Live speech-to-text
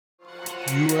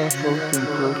UFO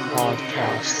Thinker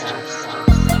Podcast.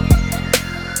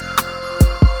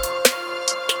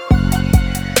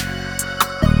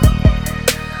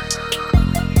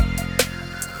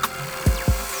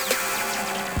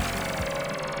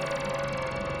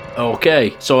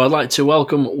 Okay, so I'd like to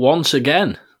welcome once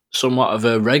again, somewhat of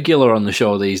a regular on the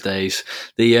show these days,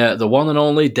 the one and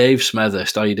only Dave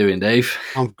Smethurst. How you doing, Dave?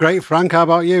 I'm great, Frank. How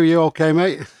about you? You okay,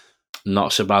 mate?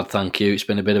 Not so bad, thank you. It's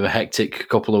been a bit of a hectic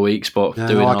couple of weeks, but Yeah,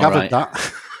 doing no, I all gathered right.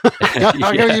 that.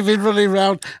 I know you've been running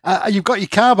around. You've got your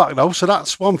car back though, so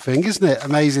that's one thing, isn't it?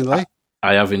 Amazingly.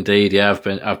 I have indeed. Yeah,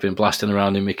 I've been blasting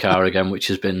around in my car again, which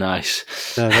has been nice.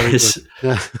 Yeah, very good.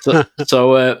 Yeah.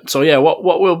 So yeah, what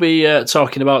we'll be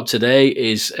talking about today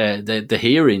is the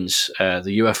hearings,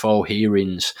 the UFO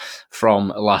hearings from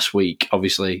last week.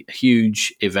 Obviously, a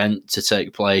huge event to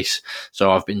take place.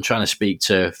 So I've been trying to speak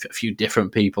to a few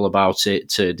different people about it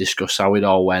to discuss how it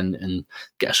all went and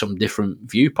get some different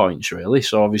viewpoints, really.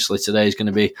 So obviously today is going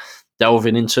to be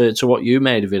delving into what you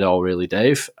made of it all, really,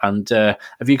 Dave. And have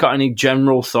you got any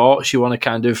general thoughts you want to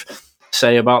kind of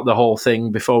say about the whole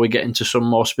thing before we get into some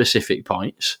more specific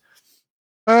points?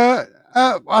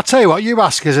 I'll tell you what. You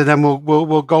ask us, and then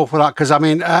we'll go for that. Because I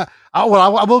mean, I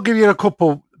will give you a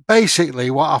couple. Basically,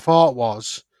 what I thought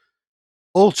was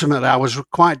ultimately I was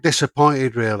quite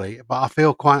disappointed, really, but I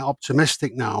feel quite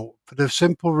optimistic now for the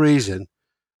simple reason,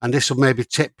 and this will maybe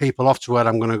tip people off to where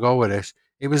I'm going to go with this.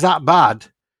 It was that bad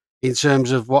in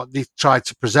terms of what they tried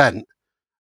to present,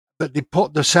 but they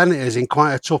put the senators in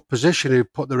quite a tough position who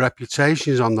put their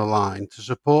reputations on the line to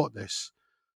support this.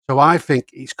 So I think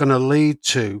it's going to lead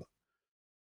to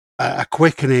a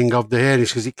quickening of the hearings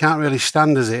because it can't really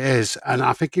stand as it is. And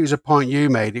I think it was a point you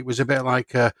made. It was a bit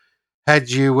like a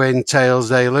heads you win, tails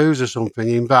they lose or something.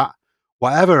 In that,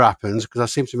 whatever happens, because I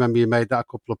seem to remember you made that a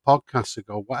couple of podcasts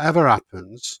ago, whatever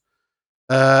happens,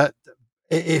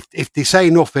 if they say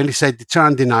nothing, they say they try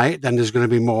and deny it, then there's going to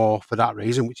be more for that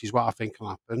reason, which is what I think will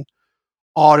happen.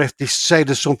 Or if they say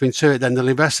there's something to it, then they'll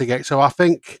investigate. So I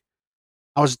think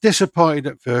I was disappointed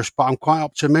at first, but I'm quite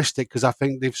optimistic because I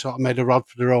think they've sort of made a rod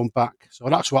for their own back. So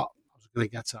that's what I was going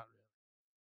to get at.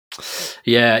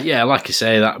 Yeah, like I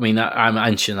say, that I mean, I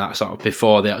mentioned that sort of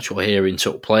before the actual hearing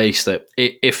took place. That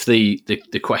if the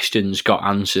questions got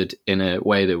answered in a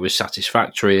way that was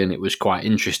satisfactory and it was quite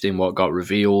interesting what got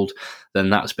revealed, then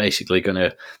that's basically going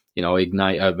to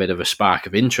ignite a bit of a spark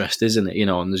of interest, isn't it?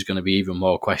 And there's going to be even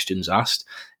more questions asked.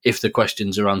 If the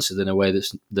questions are answered in a way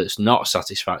that's not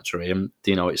satisfactory, and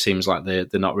it seems like they're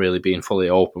not really being fully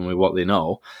open with what they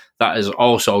know, that is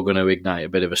also going to ignite a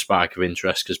bit of a spark of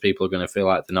interest because people are going to feel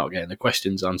like they're not getting the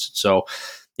questions answered. So,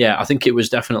 yeah, I think it was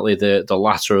definitely the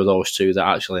latter of those two that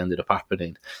actually ended up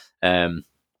happening, on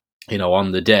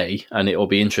the day, and it'll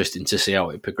be interesting to see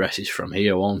how it progresses from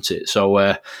here, won't it?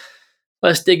 So,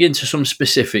 let's dig into some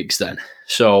specifics then.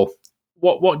 So,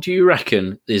 what do you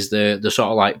reckon is the sort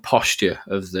of like posture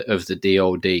of the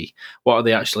DoD? What are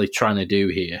they actually trying to do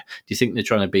here? Do you think they're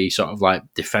trying to be sort of like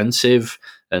defensive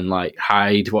and like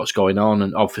hide what's going on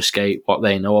and obfuscate what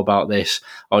they know about this,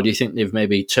 or do you think they've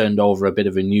maybe turned over a bit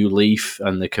of a new leaf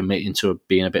and they're committing to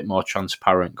being a bit more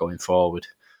transparent going forward?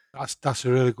 That's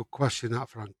a really good question, that,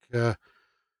 Frank. To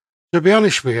be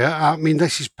honest with you, I mean,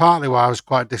 this is partly why I was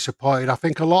quite disappointed. I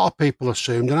think a lot of people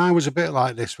assumed, and I was a bit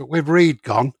like this, but with Reid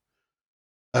gone,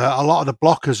 a lot of the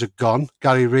blockers had gone.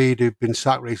 Gary Reid, who'd been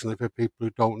sacked recently, for people who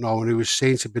don't know, and who was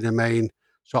seen to be the main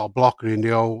sort of blocker in the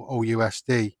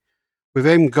OUSD. With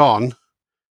him gone,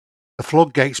 the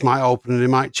floodgates might open and they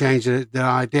might change their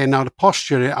idea. Now, the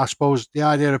posture, I suppose, the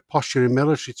idea of posture in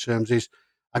military terms is,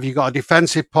 have you got a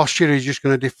defensive posture? Are you just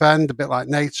going to defend a bit like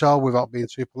NATO without being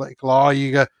too political? Or are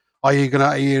you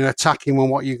attacking one?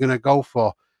 What are you going to go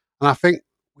for? And I think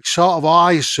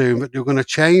I assumed that they were going to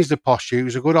change the posture. It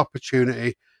was a good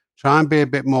opportunity, try and be a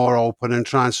bit more open and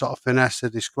try and sort of finesse the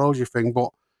disclosure thing. But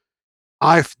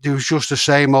it was just the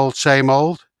same old, same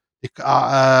old.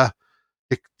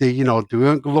 They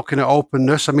weren't looking at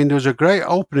openness. I mean, there was a great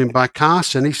opening by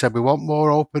Carson. He said, we want more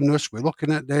openness. We're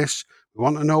looking at this. We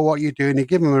want to know what you're doing. He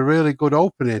gave him a really good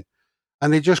opening.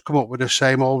 And they just come up with the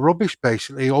same old rubbish,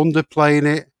 basically, underplaying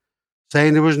it,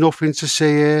 saying there was nothing to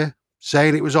see here,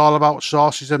 saying it was all about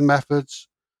sources and methods.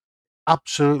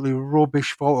 Absolutely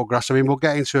rubbish photographs. I mean, we'll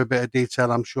get into a bit of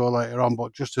detail, I'm sure, later on,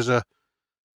 but just as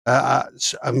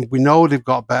and we know they've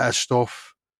got better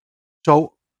stuff.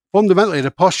 So fundamentally,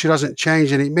 the posture hasn't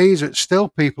changed, and it means that still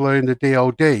people are in the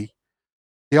DoD.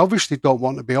 They obviously don't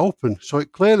want to be open. So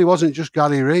it clearly wasn't just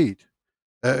Gary Reid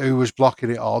who was blocking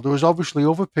it all. There was obviously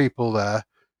other people there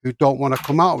who don't want to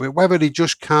come out of it, whether they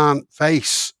just can't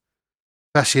face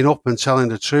fessing up and telling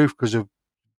the truth because of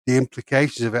the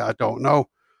implications of it, I don't know.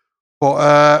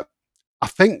 But I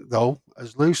think, though,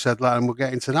 as Lou said, and we'll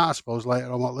get into that, I suppose,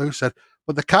 later on what Lou said,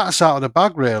 but the cat's out of the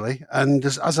bag, really. And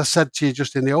as I said to you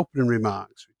just in the opening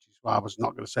remarks, which is why I was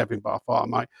not going to say anything, but I thought I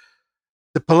might,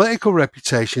 the political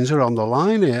reputations are on the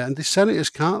line here, and the senators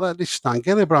can't let this stand.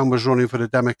 Gillibrand was running for the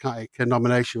Democratic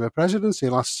nomination for presidency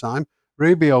last time.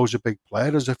 Rubio's a big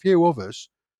player. There's a few others.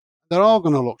 They're all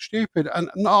going to look stupid. And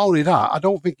not only that, I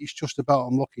don't think it's just about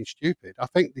them looking stupid. I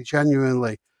think they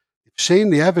genuinely have seen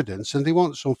the evidence and they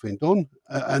want something done.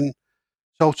 And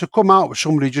so to come out with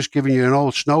somebody just giving you an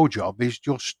old snow job is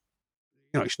just,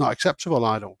 it's not acceptable,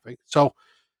 I don't think. So,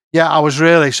 yeah, I was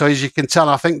really, so as you can tell,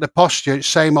 I think the posture, it's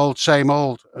same old.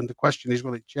 And the question is,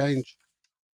 will it change?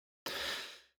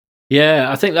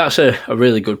 Yeah, I think that's a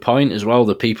really good point as well.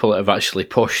 The people that have actually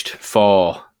pushed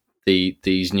for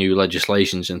these new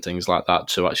legislations and things like that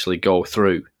to actually go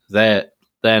through, they're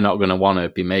not going to want to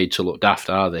be made to look daft,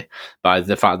 are they? By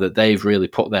the fact that they've really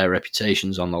put their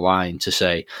reputations on the line to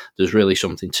say there's really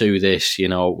something to this.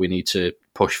 We need to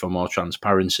push for more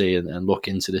transparency and look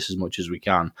into this as much as we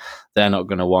can. They're not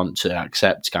going to want to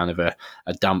accept kind of a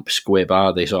damp squib,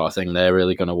 are they, sort of thing. They're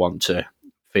really going to want to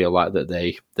feel like that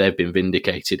they've been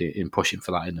vindicated in pushing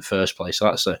for that in the first place. So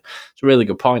it's a really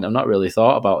good point. I've not really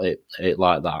thought about it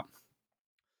like that.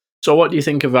 So what do you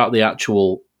think about the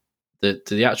actual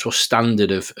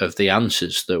standard of the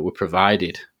answers that were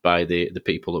provided by the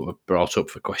people that were brought up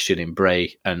for questioning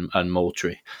Bray and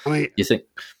Moultrie? I mean, you think?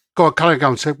 Go on, carry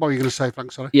on. Say what were you going to say,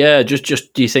 Frank? Sorry. Yeah,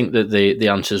 just do you think that the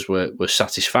answers were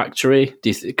satisfactory?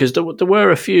 Because there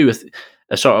were a few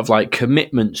sort of like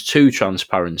commitments to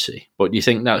transparency, but do you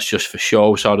think that's just for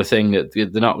show sort of thing, that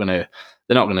they're not going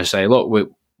to say, look,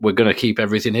 we're going to keep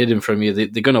everything hidden from you?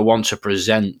 They're going to want to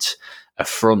present a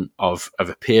front of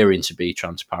appearing to be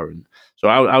transparent. So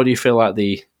how do you feel like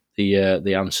the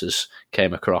answers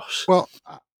came across? Well,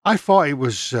 I thought it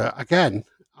was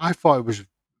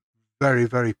very,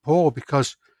 very poor,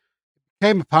 because it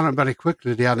became apparent very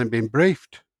quickly they hadn't been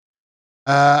briefed.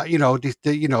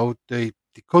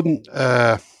 They couldn't.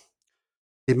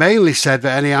 They mainly said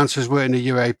that any answers were in the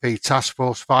UAP task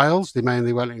force files. They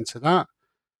mainly went into that.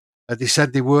 They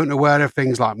said they weren't aware of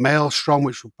things like Maelstrom,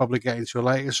 which we'll probably get into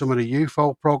later, some of the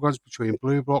UFO programs between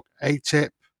Blue Book, ATIP.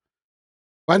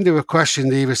 When they were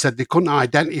questioned, they either said they couldn't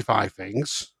identify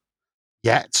things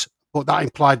yet, but that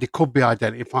implied they could be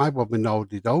identified. Well, we know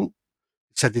they don't.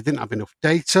 They said they didn't have enough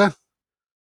data.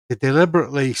 They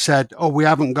deliberately said, we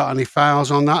haven't got any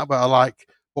files on that, but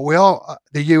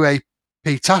the UAP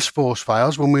task force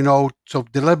files, when we know, so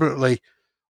deliberately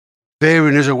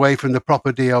veering us away from the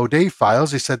proper DOD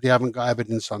files. They said they haven't got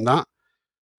evidence on that.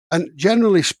 And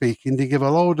generally speaking, they give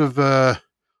a load of,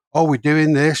 we're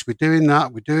doing this, we're doing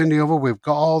that, we're doing the other, we've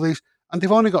got all these, and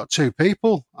they've only got 2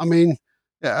 people. I mean,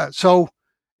 we'll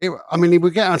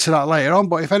get onto that later on,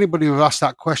 but if anybody would ask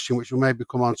that question, which we'll maybe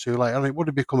come on to later, it would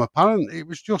have become apparent. It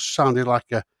was just sounded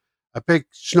like a big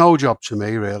snow job to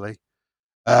me, really.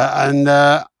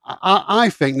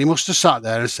 I think they must have sat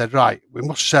there and said, right,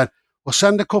 we'll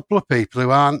send a couple of people who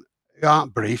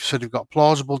aren't brief, so they've got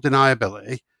plausible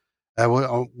deniability.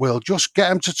 We'll just get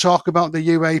them to talk about the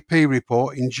UAP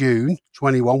report in June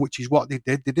 21, which is what they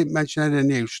did. They didn't mention any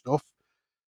new stuff.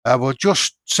 We'll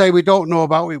just say we don't know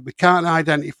about it. We can't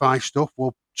identify stuff.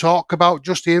 We'll talk about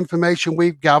just the information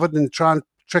we've gathered and try and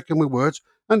trick them with words,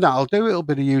 and that'll do. It'll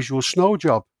be the usual snow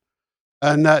job.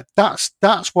 And that's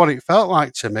what it felt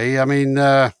like to me. I mean,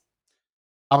 I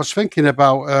was thinking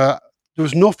about, there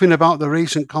was nothing about the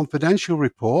recent confidential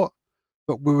report,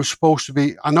 but we were supposed to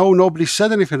be, I know nobody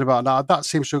said anything about that. That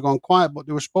seems to have gone quiet, but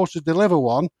they were supposed to deliver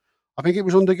one. I think it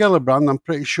was under Gillibrand, I'm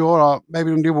pretty sure, or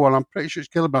maybe under the other one. I'm pretty sure it's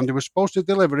Gillibrand. They were supposed to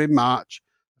deliver in March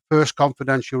the first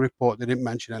confidential report. They didn't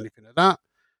mention anything of that.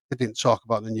 They didn't talk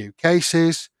about the new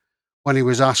cases. When he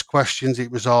was asked questions,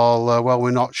 it was all,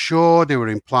 we're not sure. They were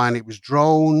implying it was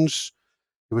drones.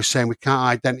 They were saying we can't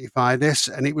identify this.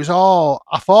 And it was all,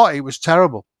 I thought it was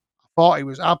terrible. I thought it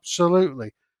was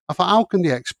absolutely. I thought, how can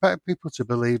they expect people to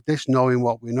believe this, knowing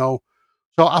what we know?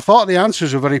 So I thought the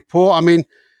answers were very poor. I mean,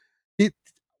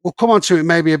 we'll come on to it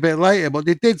maybe a bit later, but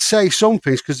they did say some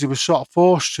things because they were sort of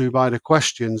forced to by the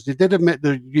questions. They did admit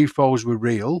the UFOs were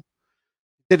real.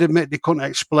 They did admit they couldn't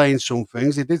explain some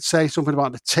things. They did say something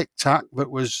about the tic-tac that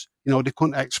was, they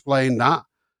couldn't explain that.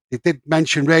 They did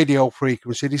mention radio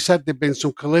frequency. They said there'd been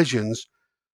some collisions,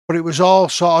 but it was all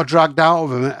sort of dragged out of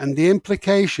them. And the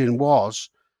implication was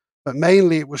that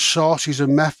mainly it was sources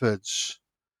and methods.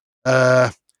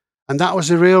 And that was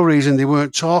the real reason they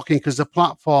weren't talking, because the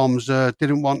platforms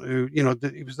didn't want to,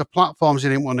 it was the platforms they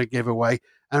didn't want to give away.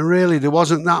 and really there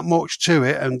wasn't that much to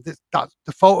it, and that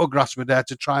the photographs were there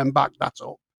to try and back that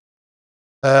up.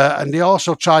 And they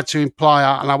also tried to imply,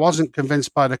 and I wasn't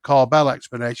convinced by the Corbell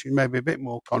explanation, maybe a bit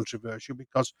more controversial,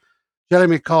 because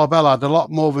Jeremy Corbell had a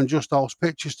lot more than just those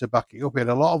pictures to back it up. He had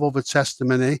a lot of other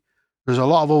testimony. There's a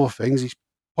lot of other things. He's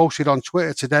posted on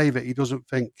Twitter today that he doesn't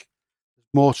think there's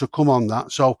more to come on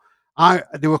that. So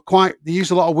they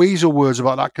used a lot of weasel words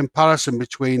about that comparison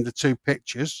between the two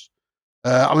pictures.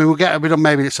 I mean, we'll get a bit of,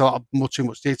 maybe it's a lot of too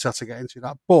much detail to get into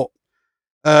that.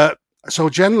 But so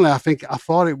generally, I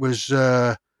thought it was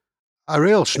a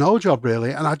real snow job,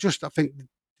 really. And I think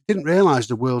didn't realise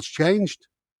the world's changed,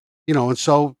 and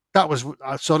so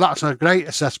that's a great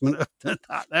assessment of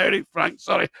that there, Frank.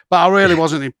 Sorry, but I really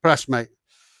wasn't impressed, mate.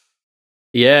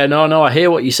 Yeah, no, I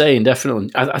hear what you're saying, definitely.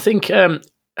 I think,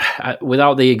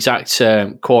 without the exact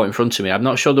quote in front of me, I'm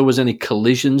not sure there was any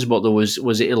collisions, but there was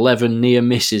it 11 near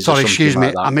misses? Sorry, excuse me,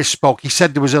 like I misspoke. He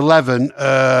said there was 11.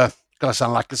 I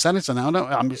sound like a senator now,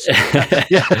 don't I?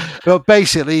 Yeah, but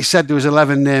basically, he said there was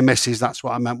 11 near misses. That's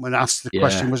what I meant when I asked the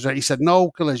question. Was that he said no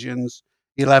collisions,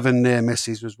 11 near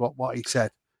misses was what he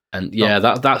said. And yeah,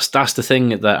 that's the thing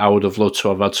that I would have loved to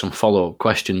have had some follow-up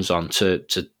questions on to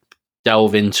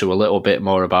delve into a little bit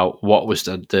more about what was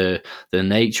the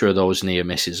nature of those near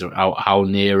misses, or how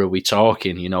near are we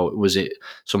talking? Was it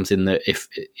something that, if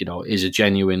is a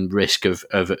genuine risk of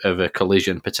a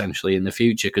collision potentially in the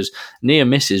future? Because near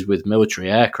misses with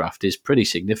military aircraft is pretty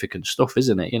significant stuff,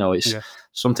 isn't it? It's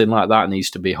something like that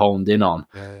needs to be honed in on,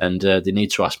 and they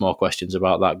need to ask more questions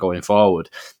about that going forward.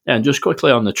 And just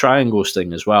quickly on the triangles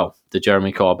thing as well, the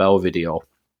Jeremy Corbell video.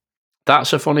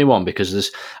 That's a funny one,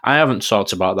 because I haven't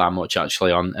talked about that much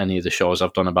actually on any of the shows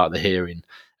I've done about the hearing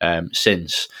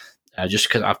since, just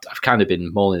because I've kind of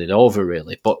been mulling it over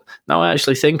really. But now I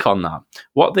actually think on that,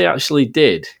 what they actually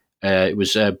did, it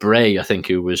was Bray, I think,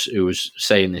 who was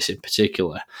saying this in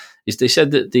particular, is they said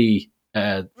that they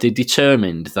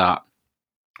determined that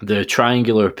the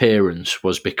triangular appearance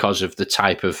was because of the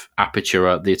type of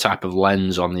aperture, the type of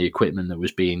lens on the equipment that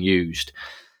was being used.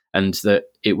 And that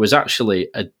it was actually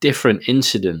a different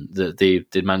incident that they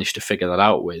managed to figure that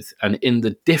out with. And in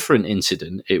the different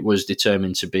incident, it was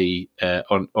determined to be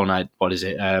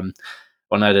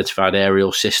unidentified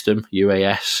aerial system,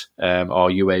 UAS, or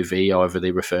UAV, however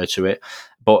they refer to it.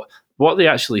 But what they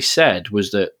actually said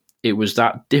was that it was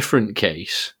that different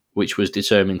case, which was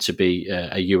determined to be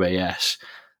a UAS,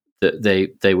 that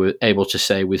they were able to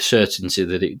say with certainty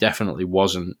that it definitely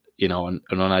wasn't an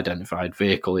unidentified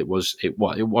vehicle. It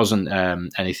wasn't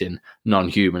anything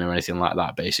non-human or anything like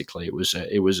that. Basically, it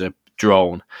was a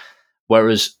drone.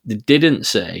 Whereas they didn't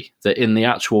say that in the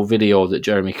actual video that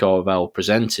Jeremy Corbell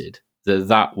presented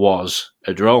that was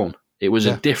a drone. It was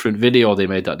a different video they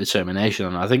made that determination,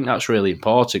 and I think that's really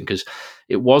important, because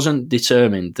it wasn't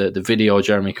determined that the video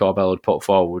Jeremy Corbell had put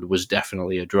forward was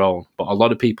definitely a drone, but a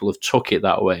lot of people have took it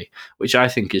that way, which I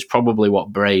think is probably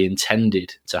what Bray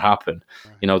intended to happen.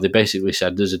 Right. They basically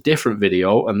said there's a different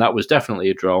video, and that was definitely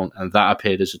a drone, and that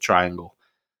appeared as a triangle.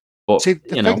 But see,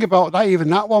 the thing about that, even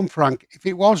that one, Frank, if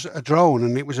it was a drone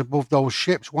and it was above those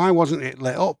ships, why wasn't it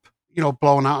lit up,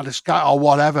 blown out of the sky or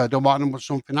whatever? Don't want them with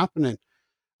something happening.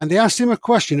 And they asked him a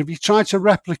question: have you tried to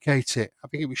replicate it? I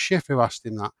think it was Schiff who asked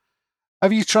him that.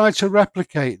 Have you tried to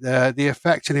replicate the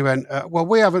effect? And he went, well,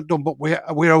 we haven't done, but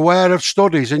we're aware of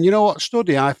studies. And you know what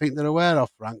study I think they're aware of,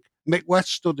 Frank? Mick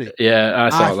West study. Yeah,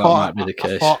 I thought that might be the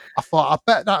case. I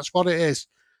bet that's what it is.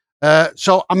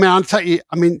 So, I mean, I'll tell you,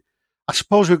 I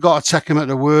suppose we've got to take him at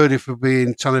the word if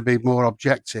we're trying to be more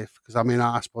objective. Because,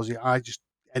 I suppose I just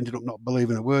ended up not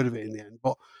believing a word of it in the end.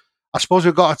 But I suppose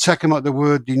we've got to take him at the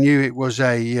word. They knew it was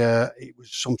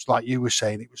some, like you were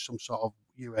saying, it was some sort of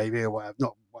UAV or whatever,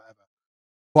 not whatever.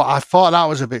 But I thought that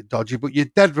was a bit dodgy. But you're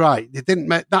dead right. They didn't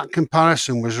make that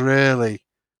comparison, was really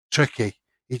tricky.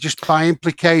 He just by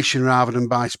implication rather than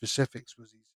by specifics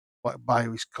was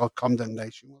his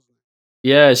condemnation, wasn't it?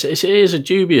 Yeah, it is a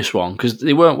dubious one, because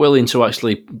they weren't willing to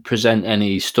actually present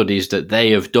any studies that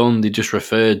they have done. They just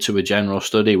referred to a general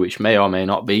study, which may or may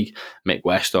not be Mick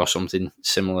West or something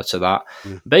similar to that.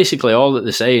 Yeah. Basically, all that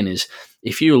they're saying is,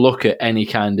 if you look at any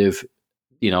kind of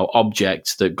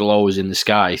object that glows in the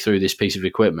sky through this piece of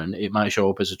equipment, it might show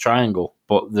up as a triangle.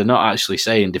 But they're not actually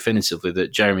saying definitively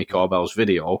that Jeremy Corbell's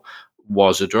video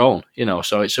was a drone,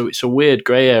 so it's a weird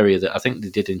grey area that I think they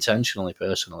did intentionally,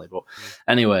 personally. But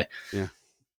anyway,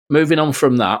 moving on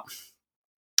from that,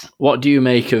 what do you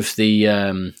make of the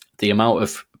amount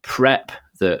of prep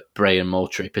that Bray and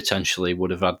Moultrie potentially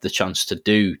would have had the chance to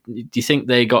do? Do you think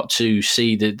they got to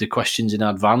see the questions in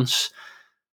advance?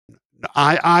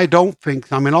 I don't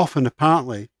think. Often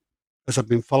apparently because I've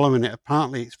been following it.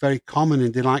 Apparently, it's very common,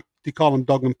 and they call them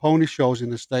dog and pony shows in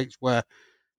the States, where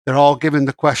they're all given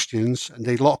the questions and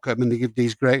they look at them and they give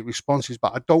these great responses.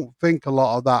 But I don't think a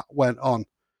lot of that went on.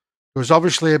 There was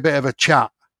obviously a bit of a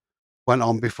chat went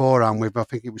on beforehand with, I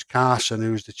think it was Carson,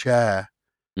 who was the chair,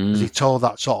 because he told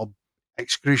that sort of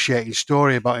excruciating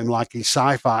story about him liking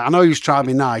sci-fi. I know he was trying to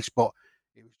be nice, but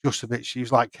it was just a bit. She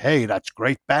was like, "Hey, that's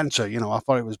great banter," I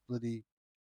thought it was bloody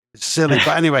silly.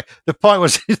 But anyway, the point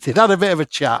was they had a bit of a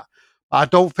chat. I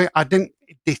didn't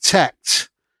detect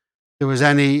there was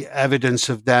any evidence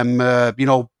of them,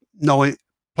 knowing.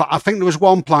 I think there was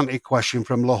one planted question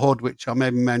from LaHood, which I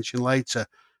maybe mention later,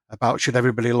 about should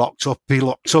everybody be locked up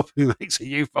who makes a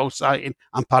UFO sighting.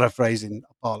 I'm paraphrasing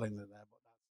appallingly there, but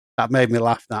that made me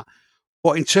laugh.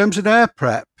 But in terms of their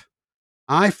prep,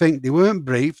 I think they weren't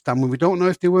briefed. I mean, we don't know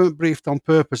if they weren't briefed on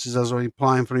purpose, as I'm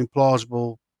implying, for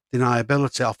implausible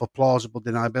deniability, or for plausible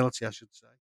deniability, I should say.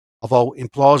 Although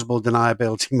implausible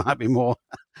deniability might be more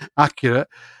accurate.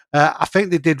 I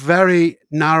think they did very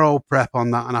narrow prep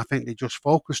on that, and I think they just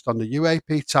focused on the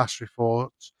UAP task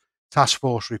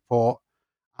force report,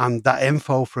 and that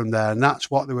info from there, and that's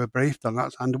what they were briefed on.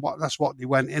 That's what they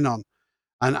went in on.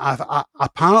 And I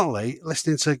apparently,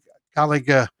 listening to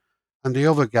Gallagher and the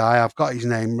other guy, I've got his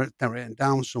name written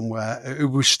down somewhere, who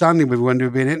was standing with when they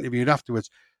were being interviewed afterwards.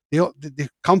 The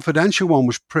confidential one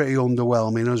was pretty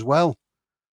underwhelming as well.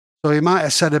 So he might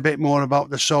have said a bit more about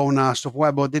the sonar stuff,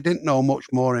 but they didn't know much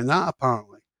more in that,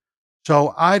 apparently.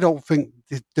 So I don't think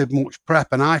they did much prep,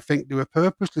 and I think they were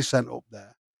purposely sent up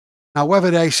there. Now, whether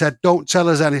they said, don't tell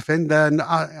us anything, then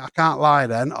I can't lie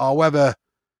then, or whether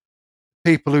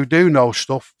people who do know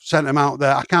stuff sent them out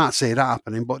there, I can't see that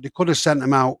happening, but they could have sent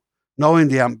them out knowing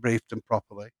they hadn't briefed them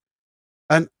properly.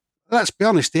 And let's be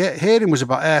honest, the hearing was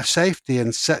about air safety and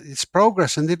its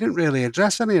progress, and they didn't really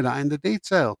address any of that in the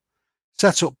detail.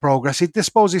 Set up progress. I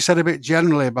suppose he said a bit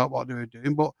generally about what they were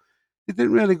doing, but they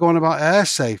didn't really go on about air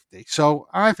safety. So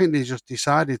I think they just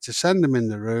decided to send them in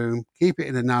the room, keep it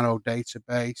in a narrow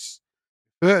database,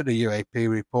 refer to the UAP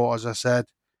report, as I said,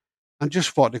 and just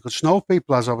thought they could snow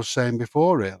people, as I was saying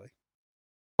before, really.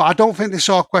 But I don't think they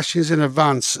saw questions in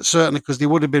advance, certainly because they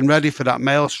would have been ready for that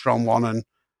Maelstrom one, and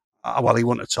well, he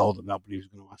wouldn't have told them nobody was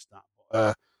going to ask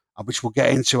that, which we'll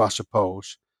get into, I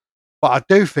suppose. But I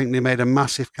do think they made a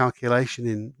massive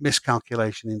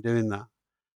miscalculation in doing that.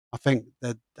 I think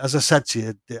that, as I said to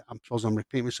you, I suppose I'm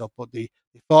repeating myself, but they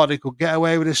thought they could get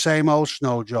away with the same old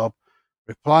snow job,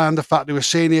 reply on the fact they were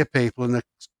senior people, and the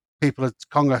people at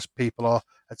Congress people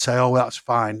would say, "Oh, well, that's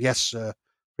fine. Yes, sir.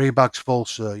 3 bags full,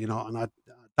 sir." And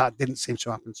that didn't seem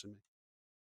to happen to me.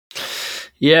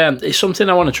 Yeah, it's something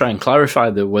I want to try and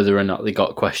clarify, that whether or not they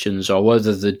got questions, or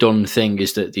whether the done thing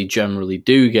is that they generally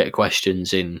do get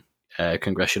questions in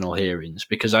congressional hearings,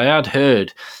 because I had heard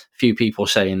a few people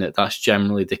saying that that's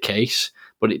generally the case,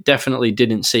 but it definitely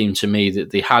didn't seem to me that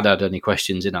they had any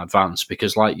questions in advance,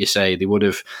 because like you say,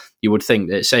 you would think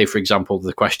that, say for example,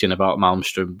 the question about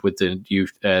Malmstrom with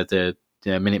the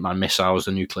Minuteman missiles,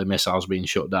 the nuclear missiles being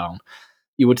shut down,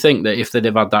 you would think that if they'd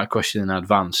have had that question in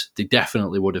advance, they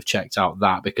definitely would have checked out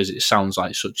that, because it sounds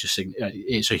like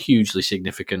it's a hugely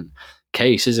significant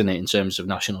case, isn't it, in terms of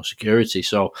national security?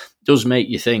 So it does make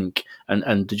you think,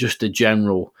 and just the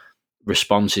general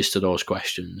responses to those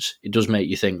questions, it does make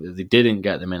you think that they didn't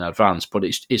get them in advance. But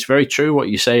it's very true what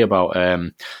you say about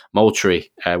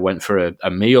Moultrie went for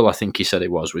a meal, I think he said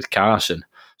it was, with Carson.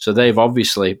 So they've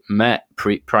obviously met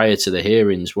prior to the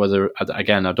hearings. Whether,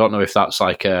 again, I don't know if that's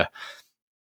like a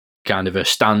kind of a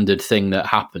standard thing that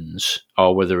happens,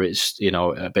 or whether it's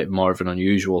a bit more of an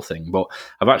unusual thing. But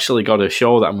I've actually got a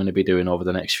show that I'm going to be doing over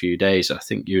the next few days. I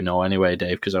think anyway,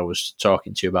 Dave, because I was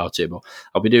talking to you about it. But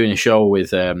I'll be doing a show with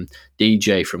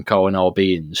DJ from Cohen All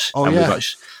Beings. Oh, and yeah.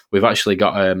 We've actually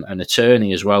got an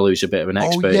attorney as well, who's a bit of an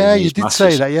expert. Oh, yeah, in you did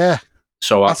say that, yeah.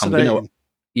 So I'm going to.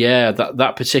 Yeah,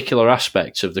 that particular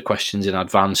aspect of the questions in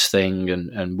advance thing,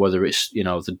 and whether it's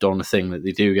the done thing that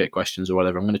they do get questions or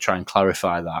whatever, I'm going to try and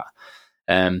clarify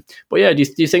that. But yeah, do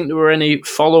you think there were any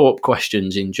follow up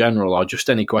questions in general, or just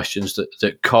any questions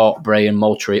that caught Bray and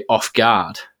Moultrie off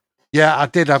guard? Yeah, I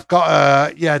did. I've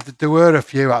got there were a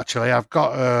few actually. I've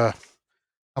got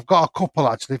a couple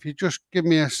actually. If you just give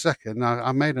me a second,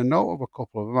 I made a note of a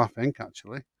couple of them. I think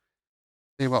actually.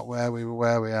 See where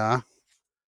we are.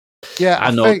 Yeah,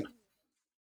 I think.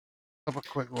 Have a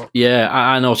quick look. Yeah,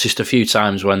 I noticed a few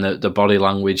times when the body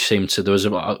language seemed to. There was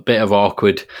a bit of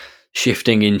awkward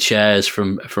shifting in chairs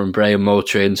from Bray and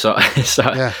Moultrie, and so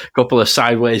a couple of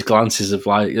sideways glances of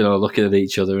looking at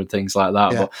each other and things like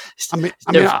that. Yeah.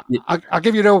 But I'll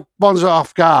give you the ones that are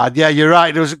off guard. Yeah, you're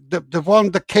right. There was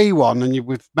the key one, and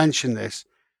we've mentioned this.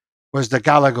 was the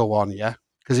Gallagher one, yeah,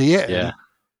 because he hit him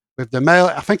with the mail.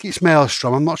 I think it's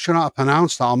Maelstrom. I'm not sure how to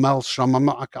pronounce that, or Maelstrom. I'm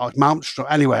not. I can't, Mountstrom.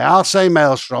 Anyway, I'll say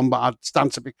Maelstrom, but I'd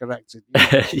stand to be corrected.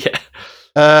 Yeah.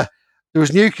 There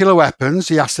was nuclear weapons.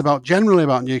 He asked generally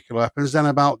about nuclear weapons, then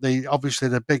about obviously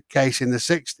the big case in the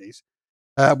 60s,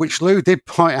 which Lou did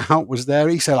point out was there.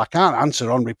 He said, I can't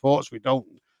answer on reports. We don't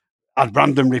add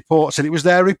random reports. And it was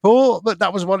their report, but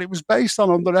that was what it was based on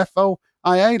under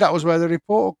FOIA. That was where the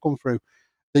report had come through.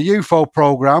 The UFO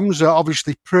programs are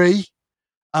obviously pre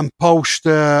and post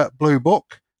Blue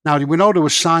Book. Now, we know there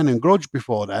was Sign and Grudge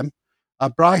before them.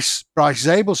 Bryce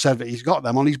Zabel said that he's got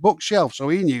them on his bookshelf, so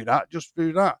he knew that just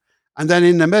through that. And then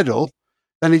in the middle,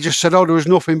 then he just said, there was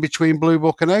nothing between Blue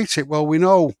Book and ATIP. Well, we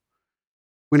know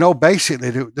basically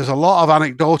there's a lot of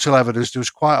anecdotal evidence. There was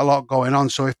quite a lot going on.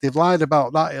 So if they've lied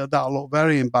about that, that'll look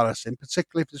very embarrassing,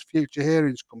 particularly if there's future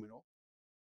hearings coming up.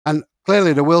 And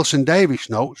clearly the Wilson Davis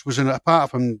notes was,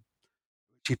 apart from,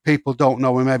 which people don't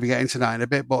know, we maybe get into that in a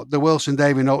bit, but the Wilson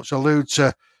Davis notes allude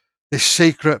to this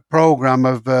secret program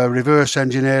of reverse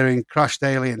engineering crashed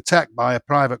alien tech by a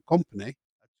private company,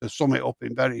 to sum it up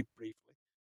in very briefly.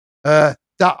 That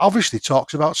obviously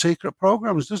talks about secret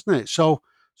programs, doesn't it? So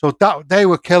that they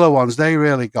were killer ones. They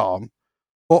really got them.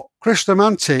 But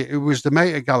Cristomonte, who was the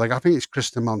mate of Gallagher, I think it's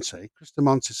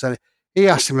Cristomonte said he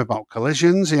asked him about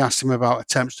collisions. He asked him about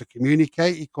attempts to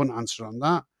communicate. He couldn't answer on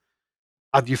that.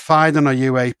 Had you fired on a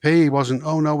UAP? He wasn't,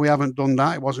 oh no, we haven't done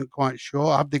that. He wasn't quite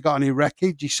sure. Have they got any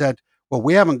wreckage? He said, well,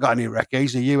 we haven't got any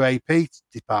wreckage, the UAP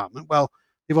department. Well,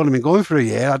 they've only been going for a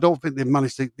year. I don't think they've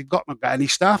managed to, they've not got any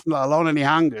staff, let alone any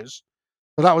hangars.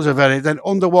 So that was then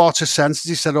underwater sensors.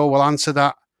 He said, we'll answer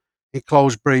that in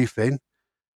closed briefing.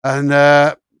 And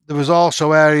there was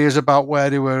also areas about where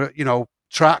they were,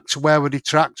 tracked. Where were they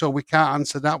tracked? So we can't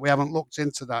answer that. We haven't looked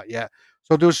into that yet.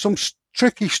 So there was some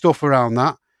tricky stuff around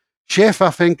that. Schiff, I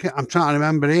think, I'm trying to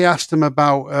remember, he asked him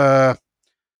about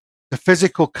the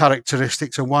physical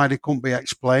characteristics and why they couldn't be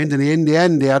explained. And in the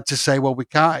end, he had to say, well, we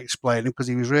can't explain them because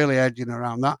he was really edging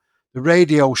around that. The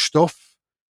radio stuff,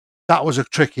 that was a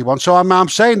tricky one. So I'm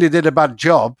saying they did a bad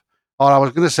job, or I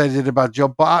was going to say they did a bad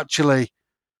job, but actually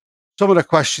some of the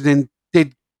questioning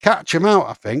did catch him out,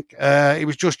 I think. It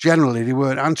was just generally they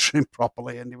weren't answering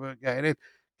properly and they weren't getting in.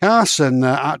 Carson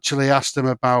actually asked him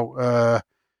about...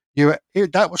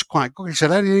 that was quite good. He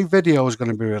said, any video is going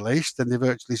to be released? And they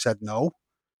virtually said no,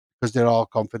 because they're all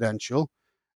confidential.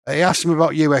 He asked them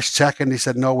about US tech, and they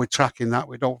said, no, we're tracking that.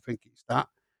 We don't think it's that.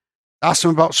 Asked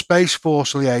him about Space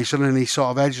Force liaison, and he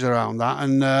sort of edged around that.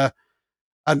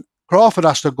 And Crawford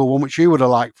asked a good one, which you would have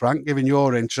liked, Frank, given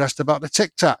your interest, about the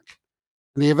Tic Tac.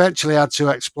 And he eventually had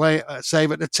to say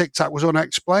that the Tic Tac was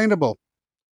unexplainable.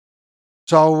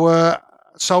 So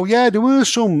yeah, there were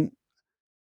some...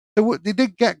 They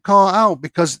did get caught out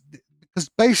because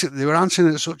basically they were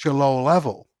answering at such a low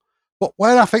level. But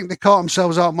where I think they caught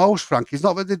themselves out most, Frank, is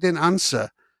not that they didn't answer,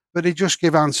 but they just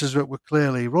give answers that were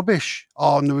clearly rubbish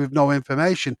or with no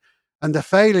information. And the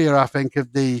failure, I think,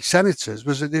 of the senators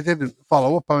was that they didn't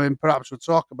follow up. I mean, perhaps we'll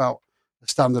talk about the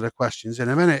standard of questions in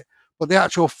a minute, but the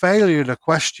actual failure of the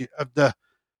question of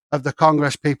the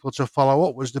Congress people to follow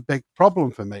up was the big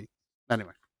problem for me.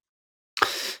 Anyway.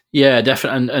 Yeah,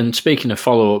 definitely. And speaking of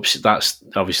follow-ups, that's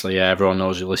obviously everyone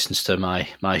knows who listens to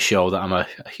my show that I'm a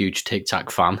huge Tic Tac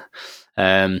fan.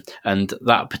 And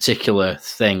that particular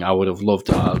thing, I would have loved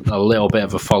a little bit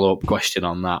of a follow-up question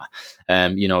on that.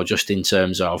 Just in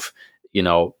terms of,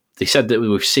 they said that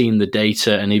we've seen the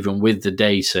data, and even with the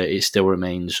data, it still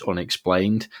remains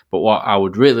unexplained. But what I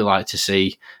would really like to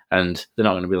see, and they're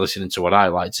not going to be listening to what I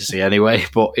like to see anyway,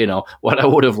 but, what I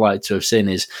would have liked to have seen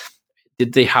is,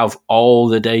 did they have all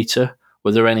the data?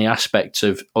 Were there any aspects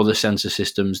of other sensor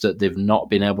systems that they've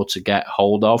not been able to get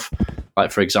hold of?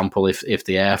 Like, for example, if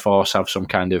the Air Force have some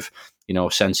kind of,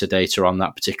 sensor data on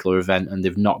that particular event and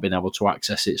they've not been able to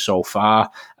access it so far,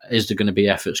 is there going to be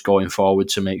efforts going forward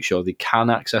to make sure they can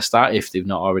access that if they've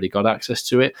not already got access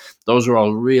to it? Those are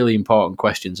all really important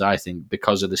questions, I think,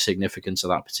 because of the significance of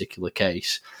that particular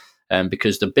case.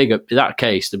 Because the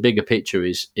bigger picture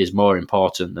is more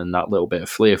important than that little bit of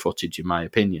FLIR footage, in my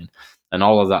opinion. And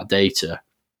all of that data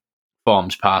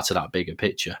forms part of that bigger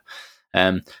picture.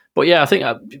 But yeah, I think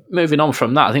moving on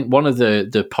from that, I think one of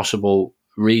the possible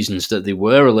reasons that they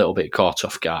were a little bit caught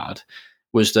off guard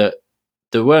was that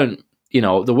there weren't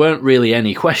really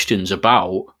any questions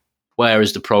about where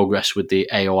is the progress with the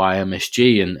AOI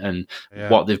MSG and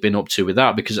what they've been up to with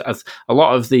that, because a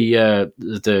lot of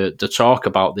the talk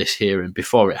about this hearing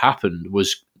before it happened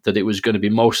was that it was going to be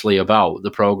mostly about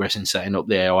the progress in setting up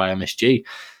the AOI MSG,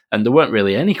 and there weren't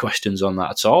really any questions on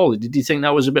that at all. Did you think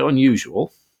that was a bit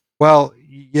unusual? Well,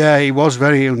 yeah, it was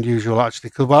very unusual actually.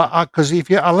 Because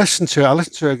if I listened to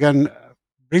it again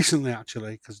recently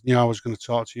actually because I was going to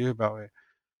talk to you about it.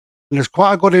 And there's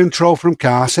quite a good intro from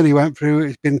Carson. He went through.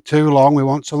 It's been too long. We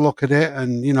want to look at it,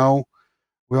 and we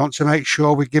want to make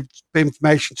sure we give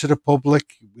information to the public.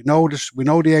 We know this. We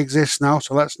know they exist now,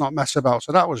 so let's not mess about.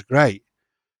 So that was great.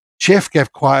 Schiff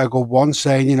gave quite a good one,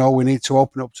 saying, we need to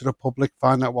open up to the public,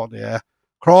 find out what they are.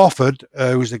 Crawford,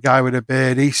 who's the guy with the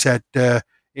beard, he said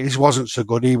it wasn't so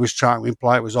good. He was trying to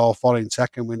imply it was all foreign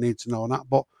tech, and we need to know that.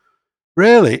 But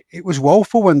really, it was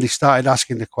woeful when they started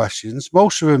asking the questions.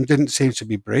 Most of them didn't seem to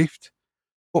be briefed.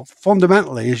 But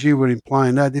fundamentally, as you were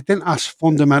implying there, they didn't ask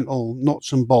fundamental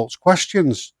nuts and bolts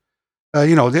questions. For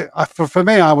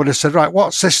me, I would have said, right,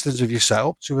 what systems have you set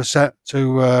up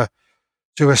to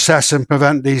assess and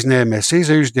prevent these near misses?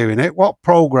 Who's doing it? What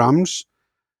programs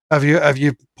have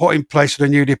you put in place for the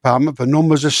new department for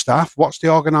numbers of staff? What's the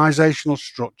organisational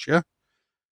structure?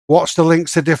 What's the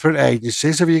links to different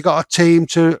agencies? Have you got a team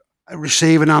to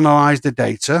receive and analyse the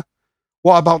data?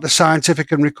 What about the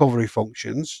scientific and recovery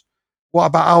functions?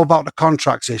 How about the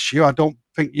contracts issue? I don't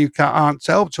think you aren't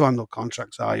set up to handle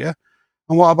contracts, are you?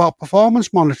 And what about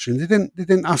performance monitoring? They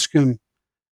didn't ask him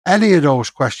any of those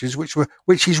questions, which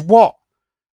is what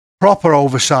proper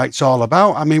oversight's all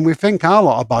about. I mean, we think our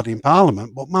lot are bad in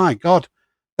Parliament, but my God,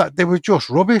 that they were just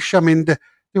rubbish. I mean, they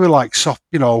were like soft,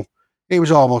 it was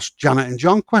almost Janet and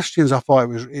John questions. I thought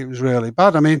it was really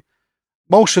bad. I mean,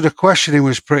 most of the questioning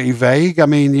was pretty vague. I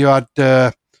mean, you had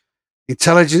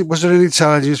intelligence. Was there an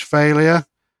intelligence failure?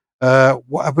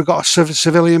 What have we got a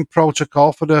civilian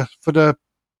protocol for the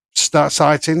start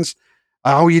sightings?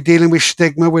 How are you dealing with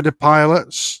stigma with the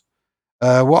pilots?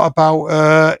 What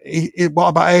about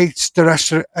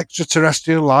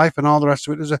extraterrestrial life and all the rest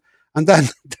of it? And then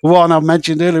the one I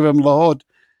mentioned earlier, Lord,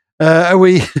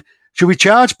 should we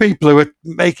charge people who are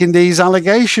making these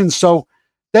allegations? So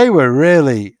they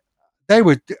were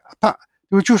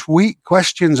just weak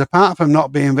questions. Apart from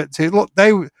not being victim, look,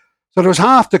 so there was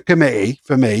half the committee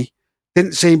for me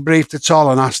didn't seem briefed at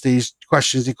all and asked these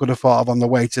questions they could have thought of on the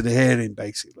way to the hearing,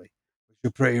 basically, which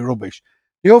were pretty rubbish.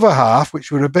 The other half,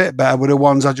 which were a bit better, were the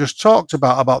ones I just talked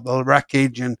about the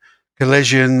wreckage and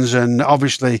collisions, and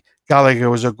obviously Gallagher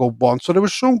was a good one. So there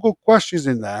was some good questions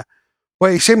in there,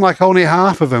 but it seemed like only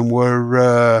half of them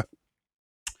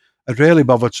had really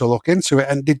bothered to look into it,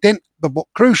 and they didn't. But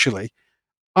crucially,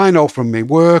 I know from my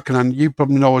work, and you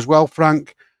probably know as well,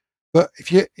 Frank. But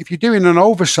if you're doing an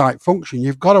oversight function,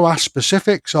 you've got to ask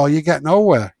specifics, or you get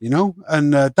nowhere,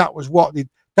 And that was what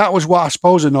I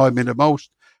suppose annoyed me the most,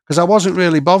 because I wasn't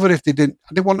really bothered if they didn't.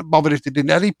 I didn't want to bother if they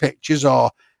didn't any pictures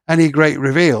or any great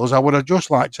reveals. I would have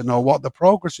just liked to know what the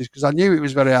progress is, because I knew it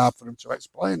was very hard for them to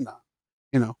explain that.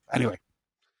 Anyway,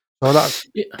 so that's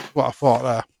what I thought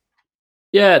there.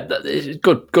 Yeah,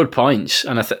 good points,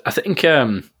 and I think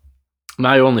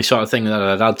my only sort of thing that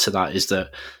I'd add to that is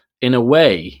that, in a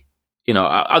way,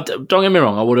 don't get me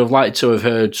wrong, I would have liked to have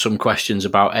heard some questions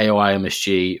about AOI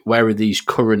MSG. Where are these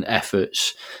current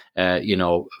efforts,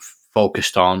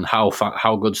 focused on?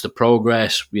 How good's the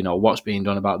progress? What's being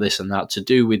done about this and that to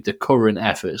do with the current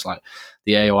efforts, like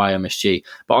the AOI MSG.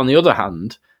 But on the other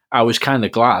hand, I was kind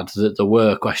of glad that there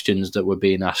were questions that were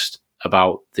being asked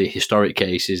about the historic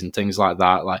cases and things like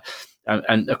that.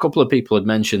 And a couple of people had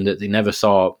mentioned that they never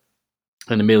thought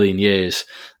in a million years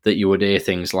that you would hear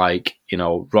things like,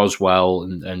 Roswell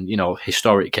and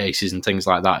historic cases and things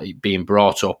like that being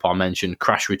brought up or mentioned,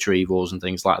 crash retrievals and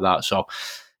things like that. So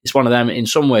it's one of them. In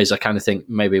some ways, I kind of think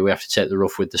maybe we have to take the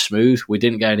rough with the smooth. We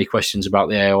didn't get any questions about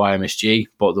the AOI MSG,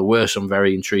 but there were some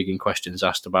very intriguing questions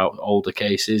asked about older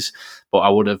cases. But I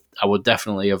would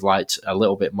definitely have liked a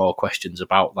little bit more questions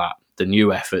about that, the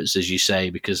new efforts, as you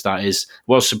say, because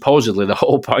was supposedly the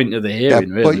whole point of the hearing,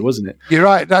 really, wasn't it? You're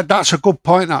right. That's a good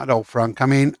point, that though, Frank. I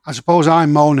mean, I suppose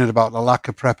I'm moaning about the lack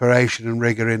of preparation and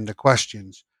rigour in the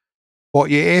questions. But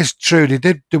it is true,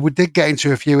 we did get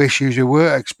into a few issues we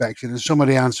weren't expecting, and some of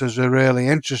the answers are really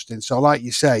interesting. So, like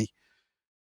you say,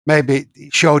 maybe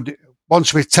it showed,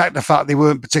 once we take the fact they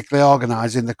weren't particularly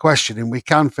organised in the questioning, we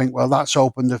can think, well, that's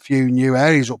opened a few new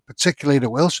areas up, particularly the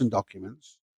Wilson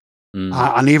documents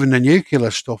and even the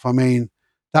nuclear stuff. I mean,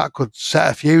 that could set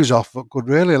a fuse off, but could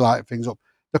really light things up.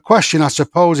 The question, I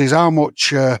suppose, is how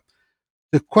much the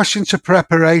question to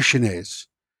preparation is.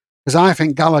 Because I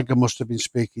think Gallagher must have been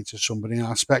speaking to somebody, and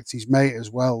I expect his mate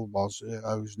as well was,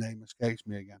 whose name escapes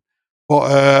me again.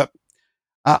 But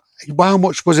how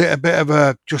much was it a bit of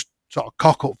a just sort of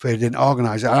cock-up for he didn't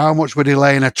organise it? And how much were they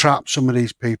laying a trap, some of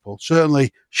these people?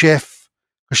 Certainly Schiff,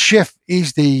 because Schiff,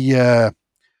 he's the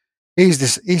he's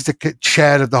the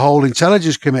chair of the whole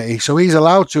intelligence committee, so he's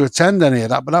allowed to attend any of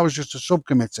that. But that was just a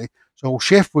subcommittee. So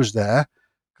Schiff was there.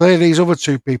 Clearly, these other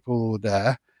two people were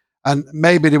there, and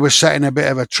maybe they were setting a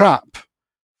bit of a trap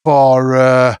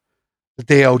for the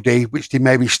DOD, which they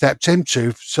maybe stepped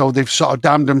into. So they've sort of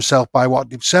damned themselves by what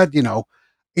they've said.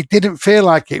 It didn't feel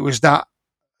like it was that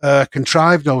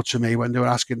contrived, though, to me when they were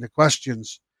asking the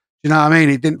questions. Do you know what I mean?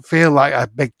 It didn't feel like a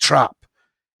big trap.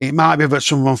 It might be that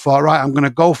someone thought, right, I'm going to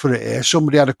go for it here.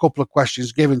 Somebody had a couple of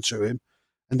questions given to him,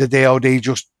 and the DOD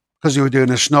just, because they were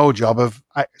doing a snow job, have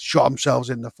shot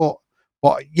themselves in the foot.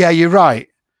 But yeah, you're right.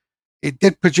 It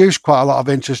did produce quite a lot of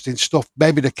interesting stuff.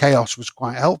 Maybe the chaos was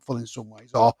quite helpful in some ways,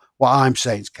 or what I'm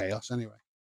saying is chaos anyway.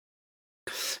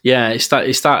 Yeah, it's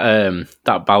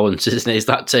that balance, isn't it? It's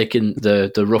that taking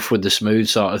the rough with the smooth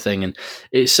sort of thing, and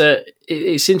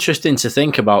it's interesting to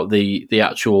think about the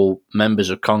actual members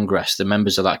of Congress, the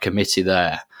members of that committee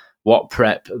there, what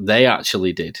prep they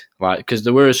actually did, like, because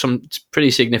there were some pretty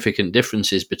significant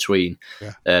differences between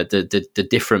the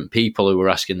different people who were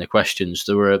asking the questions.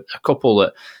 There were a couple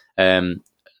that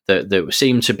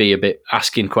seemed to be a bit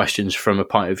asking questions from a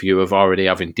point of view of already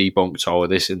having debunked all of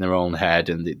this in their own head,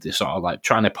 and they're sort of like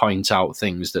trying to point out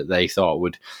things that they thought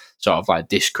would sort of like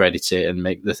discredit it and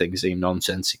make the thing seem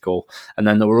nonsensical. And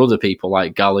then there were other people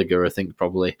like Gallagher, I think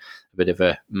probably a bit of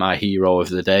a my hero of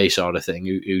the day sort of thing,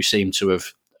 who seemed to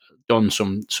have done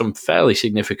some fairly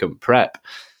significant prep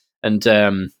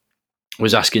and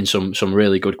was asking some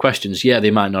really good questions. Yeah,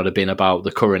 they might not have been about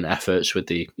the current efforts with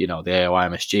the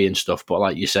AOIMSG and stuff, but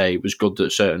like you say, it was good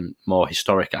that certain more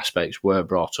historic aspects were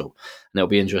brought up, and it'll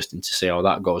be interesting to see how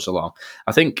that goes along.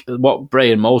 I think what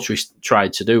Bray and Moultrie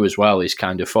tried to do as well is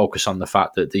kind of focus on the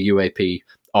fact that the UAP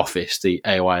office, the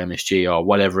AOIMSG, or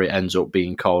whatever it ends up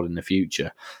being called in the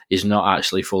future, is not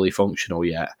actually fully functional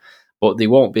yet, but they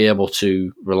won't be able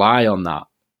to rely on that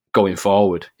going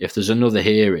forward. If there's another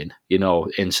hearing,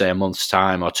 in say a month's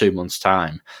time or 2 months'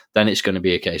 time, then it's going to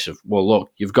be a case of, well, look,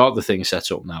 you've got the thing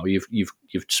set up now. You've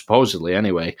supposedly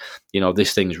anyway,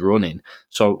 this thing's running.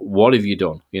 So what have you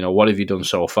done? What have you done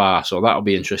so far? So that'll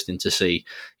be interesting to see,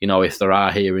 if there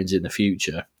are hearings in the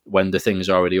future when the thing's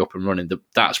already up and running.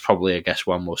 That's probably, I guess,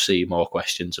 when we'll see more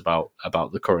questions about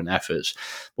the current efforts.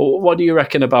 But what do you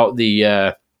reckon about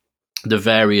the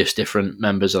various different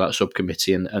members of that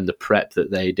subcommittee and the prep that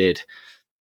they did?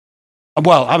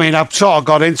 Well, I mean, I've sort of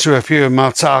got into a few of them.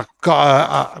 I've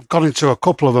got into a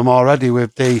couple of them already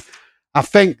I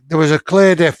think there was a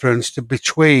clear difference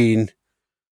between,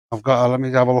 let me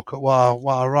have a look at what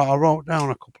I wrote down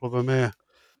a couple of them here.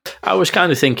 I was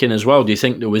kind of thinking as well, do you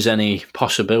think there was any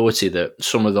possibility that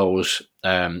some of those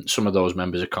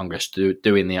members of Congress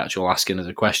doing the actual asking of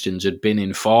the questions had been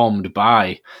informed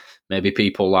by maybe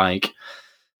people like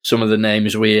some of the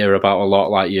names we hear about a lot,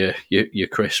 like your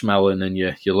Chris Mellon and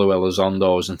your Lou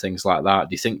Elizondos and things like that?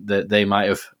 Do you think that they might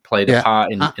have played a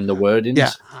part in the wordings?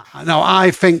 Yeah, no, I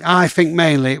think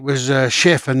mainly it was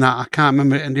Schiff and that. I can't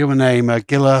remember it, and the other name,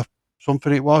 Giller,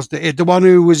 something it was. The one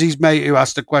who was his mate who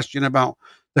asked the question about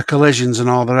the collisions and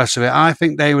all the rest of it. I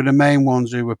think they were the main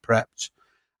ones who were prepped.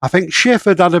 I think Schiff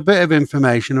had a bit of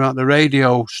information about the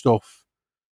radio stuff,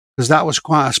 because that was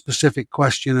quite a specific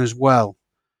question as well.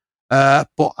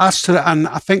 But as to and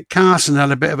I think Carson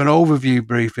had a bit of an overview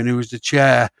briefing, who was the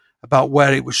chair, about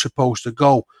where it was supposed to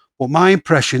go. But my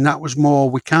impression, that was more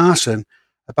with Carson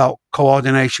about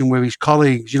coordination with his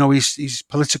colleagues, his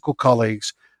political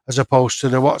colleagues, as opposed to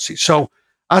the what's it. So,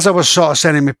 as I was sort of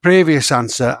saying in my previous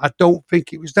answer, I don't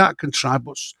think it was that contrived,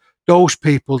 but those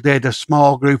people did, a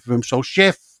small group of them. So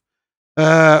Schiff,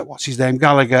 what's his name,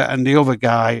 Gallagher, and the other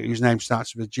guy whose name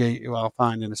starts with a G, who I'll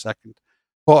find in a second.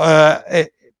 But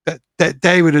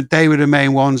they were the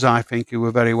main ones, I think, who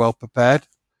were very well prepared.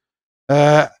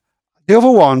 The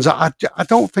other ones, I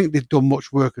don't think they'd done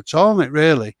much work at all on it,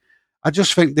 really. I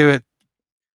just think they were.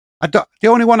 The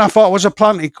only one I thought was a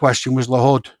planting question was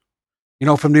LaHood,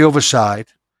 from the other side,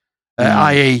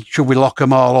 i.e., should we lock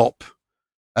them all up?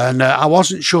 And I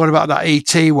wasn't sure about that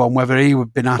ET one, whether he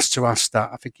had been asked to ask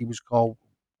that. I think he was called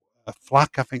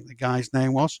Flack, I think the guy's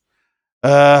name was.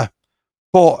 So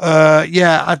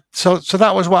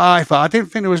that was what I thought. I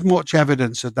didn't think there was much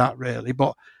evidence of that, really,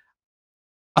 but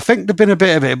I think there'd been a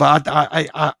bit of it. But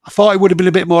I thought it would have been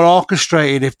a bit more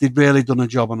orchestrated if they'd really done a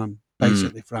job on them,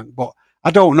 basically, Frank. But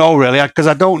I don't know, really, because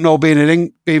I don't know,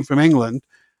 being from England,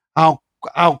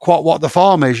 what the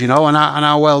form is, and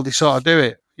how well they sort of do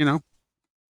it,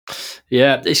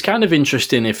 Yeah, it's kind of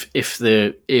interesting if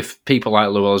people like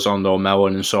Lou Elizondo,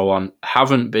 Mellon, and so on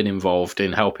haven't been involved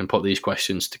in helping put these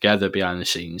questions together behind the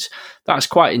scenes. That's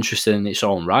quite interesting in its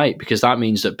own right, because that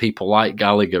means that people like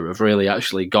Gallagher have really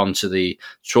actually gone to the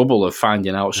trouble of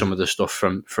finding out some of the stuff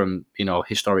from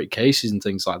historic cases and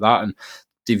things like that, and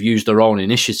they've used their own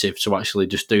initiative to actually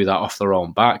just do that off their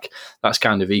own back. That's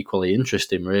kind of equally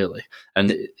interesting, really.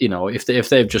 And if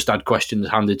they've just had questions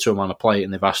handed to them on a plate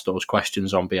and they've asked those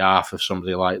questions on behalf of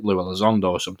somebody like Lou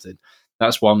Elizondo or something,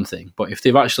 that's one thing. But if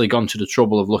they've actually gone to the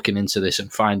trouble of looking into this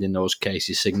and finding those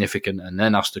cases significant and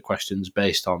then asked the questions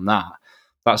based on that,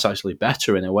 that's actually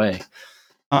better in a way.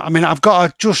 I mean, I've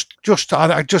got it's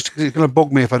going to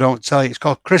bug me if I don't tell you. It's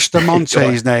called Christa Monti.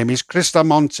 His name is Christa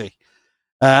Monti.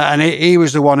 And he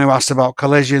was the one who asked about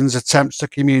collisions, attempts to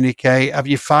communicate. Have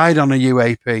you fired on a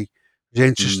UAP? It's an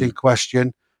interesting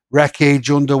question.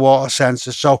 Wreckage, underwater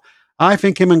sensors. So I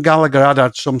think him and Gallagher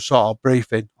had some sort of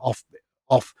briefing off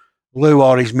Lou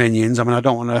or his minions. I mean, I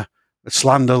don't want to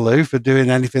slander Lou for doing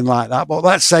anything like that, but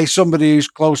let's say somebody who's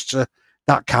close to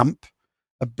that camp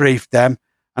had briefed them.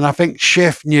 And I think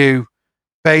Schiff knew,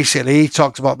 basically, he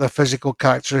talked about the physical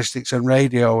characteristics and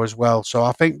radio as well. So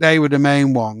I think they were the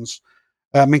main ones.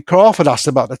 I mean, Crawford asked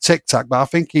about the Tic Tac, but I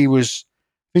think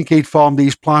he'd formed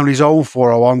his plan his own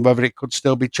 401, whether it could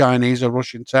still be Chinese or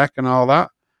Russian tech and all that.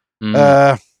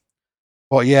 But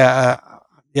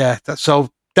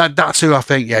that's who I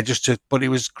think. Yeah, but it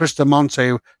was Christa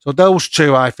Monti. So those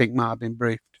two, I think, might have been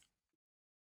briefed.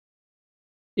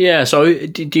 Yeah, so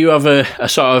do you have a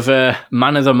sort of a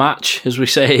man of the match, as we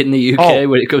say in the UK,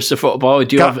 when it comes to football?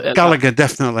 Do you have Gallagher?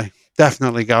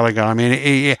 Definitely Gallagher. I mean,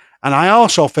 and I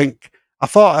also think, I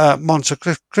thought Monte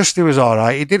Cristi was all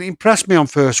right. He didn't impress me on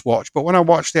first watch, but when I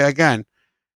watched it again,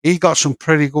 he got some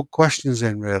pretty good questions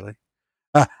in, really.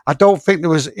 I don't think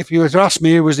there was, if you were to ask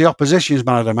me who was the opposition's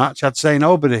man of the match, I'd say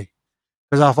nobody,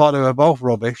 because I thought they were both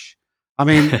rubbish. I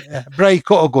mean, Bray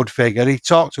cut a good figure. He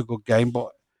talked a good game, but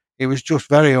it was just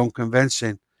very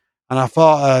unconvincing. And I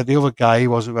thought the other guy, he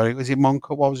wasn't very, was it Monk?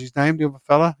 What was his name, the other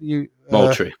fella?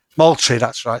 Moultrie,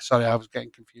 that's right. Sorry, I was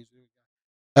getting confused.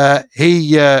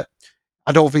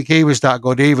 I don't think he was that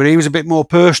good either. He was a bit more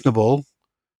personable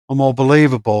and more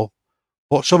believable.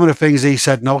 But some of the things he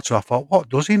said no to, I thought, what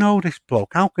does he know, this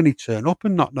bloke? How can he turn up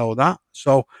and not know that?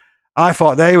 So I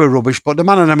thought they were rubbish. But the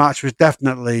man of the match was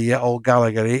definitely old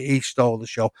Gallagher. He stole the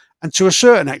show. And to a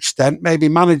certain extent, maybe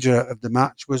manager of the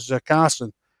match was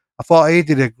Carson. I thought he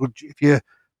did a good, if you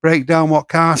break down what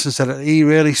Carson said, he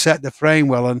really set the frame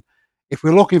well. And if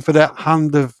we're looking for that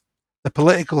the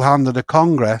political hand of the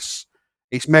Congress,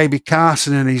 it's maybe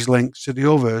Carson and his links to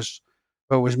the others,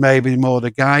 but was maybe more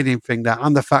the guiding thing there.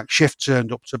 And the fact Schiff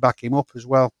turned up to back him up as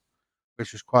well,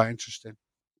 which was quite interesting.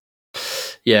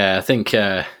 Yeah, I think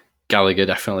Gallagher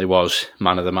definitely was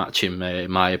man of the match in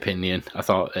my opinion. I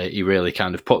thought he really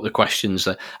kind of put the questions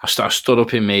that I stood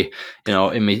up in me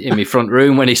front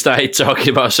room when he started talking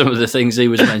about some of the things he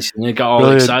was mentioning. I got all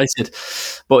excited.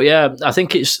 But yeah, I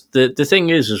think it's the thing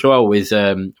is as well with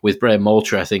Bray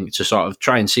Moultrie, I think, to sort of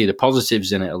try and see the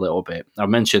positives in it a little bit. I've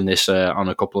mentioned this on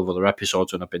a couple of other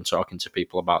episodes when I've been talking to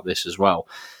people about this as well.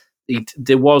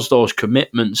 There was those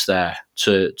commitments there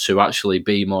to actually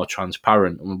be more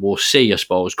transparent, and we'll see, I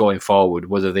suppose, going forward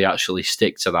whether they actually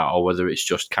stick to that or whether it's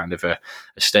just kind of a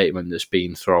statement that's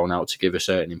been thrown out to give a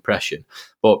certain impression.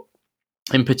 But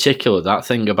in particular, that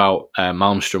thing about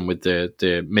Malmstrom with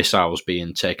the missiles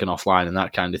being taken offline and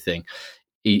that kind of thing,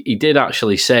 he did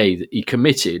actually say that he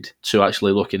committed to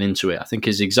actually looking into it. I think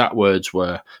his exact words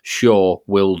were, "Sure,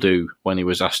 will do," when he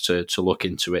was asked to look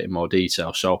into it in more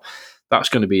detail. So that's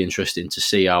going to be interesting to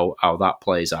see how that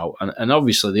plays out. And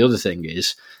obviously the other thing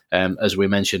is, as we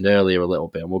mentioned earlier a little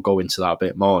bit, and we'll go into that a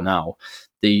bit more now,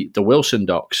 the Wilson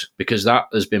docs, because that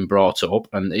has been brought up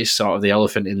and it's sort of the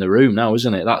elephant in the room now,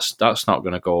 isn't it? That's not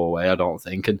going to go away, I don't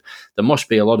think. And there must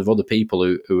be a lot of other people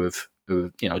who have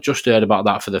just heard about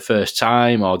that for the first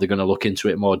time, or they're going to look into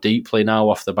it more deeply now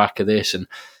off the back of this. And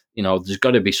there's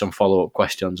got to be some follow-up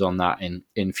questions on that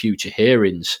in future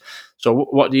hearings. So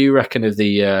what do you reckon of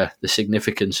the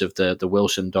significance of the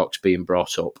Wilson docs being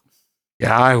brought up?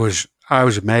 Yeah, I was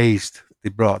amazed they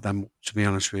brought them up, to be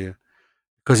honest with you,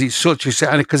 because it's such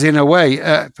a, and because in a way,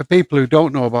 for people who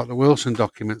don't know about the Wilson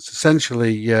documents,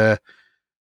 essentially they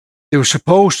were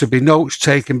supposed to be notes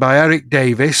taken by Eric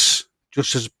Davis,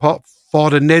 just as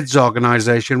for the NIDS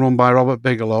organisation run by Robert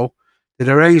Bigelow. They'd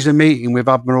arranged a meeting with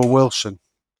Admiral Wilson,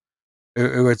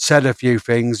 who had said a few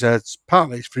things.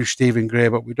 Partly it's through Stephen Gray,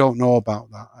 but we don't know about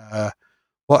that.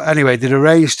 But anyway, they'd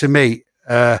arranged to meet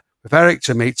with Eric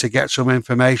to get some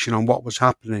information on what was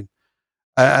happening.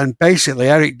 And basically,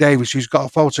 Eric Davis, who's got a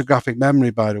photographic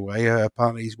memory, by the way,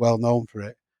 apparently he's well known for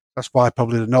it. That's why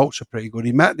probably the notes are pretty good.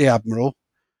 He met the Admiral,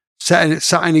 sat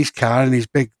in his car in his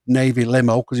big Navy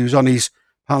limo, because he was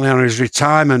apparently on his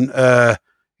retirement.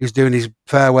 He was doing his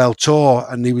farewell tour,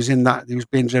 and he was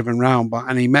being driven around,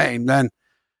 and he met him then.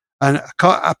 And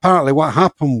apparently what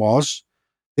happened was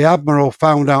the Admiral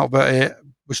found out that it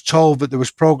was told that there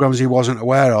was programs he wasn't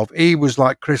aware of. He was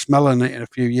like Chris Mellon in a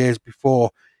few years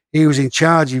before. He was in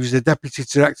charge. He was the deputy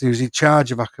director. He was in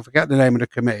charge of, I forget the name of the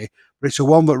committee, but it's the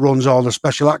one that runs all the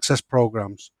special access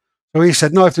programs. So he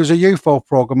said, no, if there was a UFO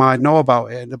program, I'd know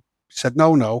about it. And he said,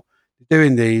 no, they're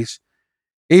doing these.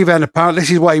 He then, apparently,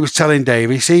 this is what he was telling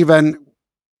Davies. He then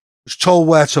was told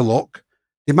where to look,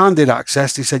 demanded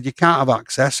access. He said, you can't have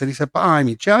access. And he said, but I'm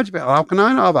in charge of it. How can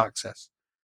I not have access?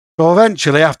 So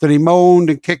eventually, after he moaned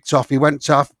and kicked off, he went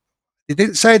to, he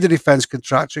didn't say the defence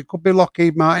contractor. It could be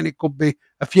Lockheed Martin. It could be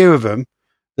a few of them.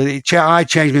 I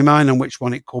changed my mind on which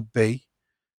one it could be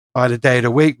by the day of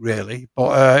the week, really.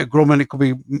 But Grumman, it could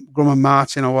be Grumman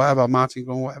Martin or whatever, Martin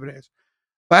Grumman, whatever it is.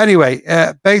 But anyway,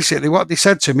 basically what they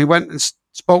said to him, he went and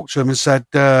spoke to him and said,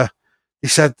 he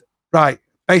said, right,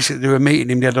 basically they were meeting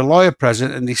him. They had a lawyer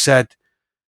present, and he said,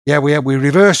 yeah, we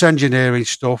reverse engineering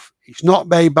stuff. It's not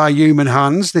made by human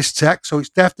hands, this tech, so it's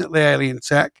definitely alien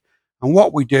tech. And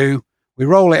what we do, we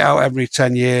roll it out every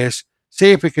 10 years,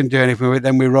 see if we can do anything with it,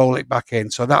 then we roll it back in.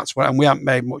 So that's what, and we haven't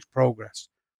made much progress.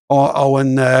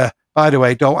 And by the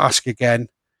way, don't ask again.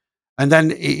 And then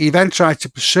he then tried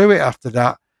to pursue it after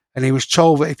that, and he was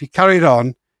told that if he carried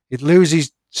on, he'd lose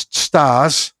his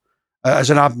stars as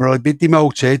an admiral, he'd be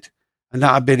demoted, and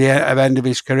that'd be the end of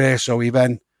his career. So he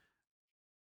then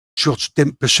just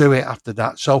didn't pursue it after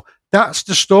that. So that's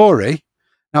the story.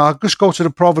 Now, I'll just go to the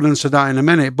provenance of that in a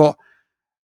minute, but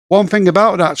one thing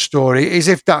about that story is,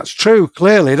 if that's true,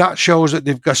 clearly that shows that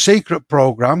they've got a secret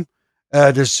program.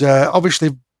 There's obviously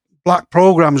black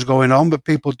programs going on that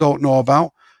people don't know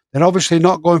about. They're obviously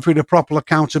not going through the proper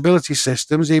accountability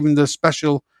systems, even the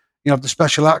special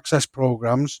access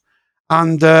programs,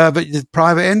 and but the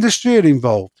private industry are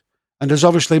involved, and there's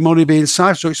obviously money being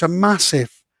saved. So it's a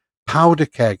massive powder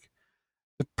keg.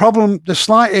 The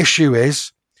slight issue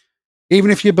is, even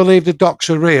if you believe the docs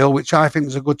are real, which I think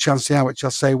there's a good chance they are, which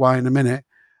I'll say why in a minute,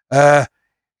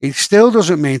 it still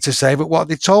doesn't mean to say that what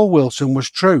they told Wilson was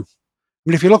true. I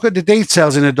mean, if you look at the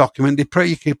details in the document,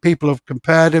 people have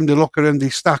compared them, they look at them, they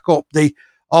stack up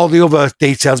all the other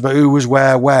details about who was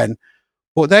where, when.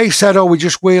 But they said, we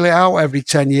just wheel it out every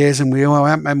 10 years and we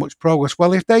haven't made much progress.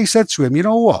 Well, if they said to him, you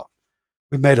know what,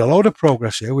 we've made a load of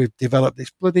progress here, we've developed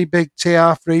this bloody big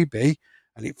TR-3B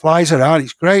and it flies around,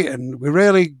 it's great, and we're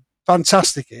really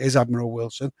fantastic, it is, Admiral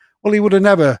Wilson. Well, he would have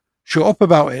never shut up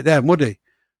about it then, would he?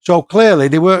 So clearly,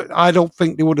 I don't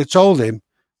think they would have told him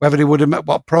whether they would have met,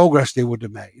 what progress they would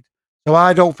have made. So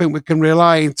I don't think we can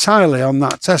rely entirely on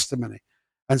that testimony.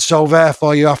 And so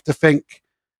therefore you have to think,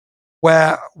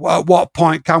 at what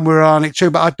point can we rely on it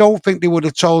too? But I don't think they would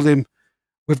have told him,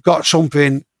 we've got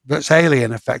something that's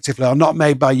alien effectively, or not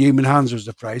made by human hands was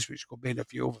the phrase, which could mean a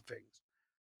few other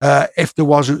things, if there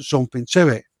wasn't something to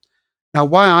it. Now,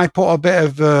 why I put a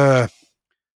bit of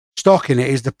stock in it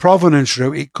is the provenance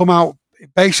route. It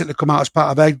basically come out as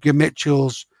part of Edgar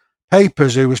Mitchell's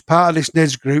papers, who was part of this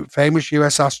NIDS group, famous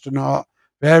US astronaut,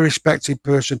 very respected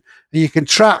person. And you can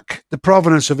track the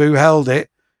provenance of who held it,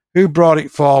 who brought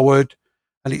it forward,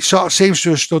 and it sort of seems to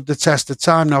have stood the test of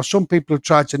time. Now, some people have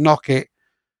tried to knock it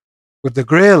with the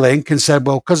Greer link and said,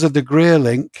 well, because of the Greer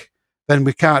link, then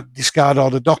we can't discard all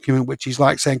the document, which is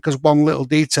like saying, because one little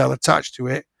detail attached to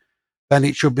it, then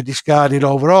it should be discarded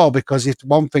overall, because if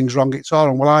one thing's wrong, it's all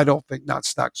wrong. Well, I don't think that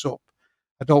stacks up.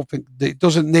 I don't think it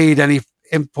doesn't need any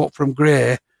input from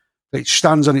Greer, but it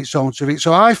stands on its own.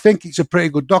 So I think it's a pretty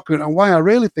good document. And why I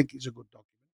really think it's a good document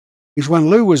is when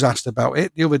Lou was asked about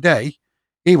it the other day,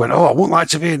 he went, I wouldn't like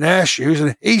to be in their shoes.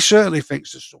 And he certainly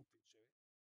thinks there's something.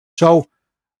 So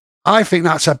I think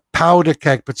that's a powder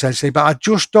keg potentially, but I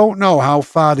just don't know how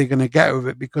far they're going to get with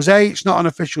it, because A, it's not an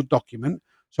official document.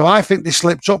 So I think they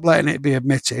slipped up letting it be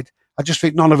admitted. I just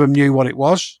think none of them knew what it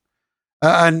was.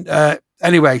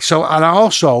 Anyway, and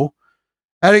also,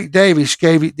 Eric Davis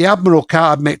gave it, the Admiral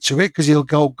can't admit to it because he'll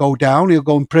go down, he'll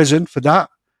go in prison for that,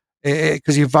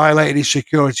 because he violated his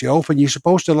security oath, and you're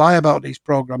supposed to lie about these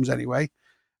programs anyway.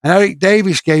 And Eric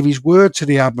Davis gave his word to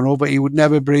the Admiral, but he would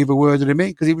never breathe a word of the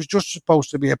meeting because it was just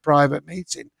supposed to be a private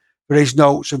meeting for his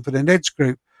notes and for the NIDS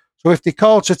group. So if they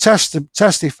call to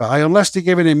testify, unless they're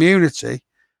given immunity,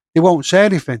 they won't say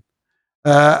anything.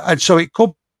 And so it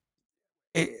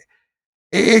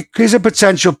is a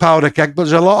potential powder keg, but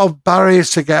there's a lot of barriers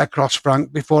to get across,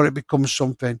 Frank, before it becomes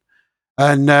something.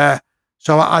 And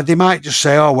so they might just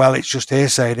say, oh, well, it's just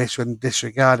hearsay, this, and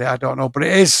disregard it. I don't know. But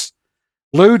it is.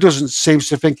 Lou seems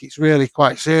to think it's really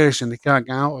quite serious and they can't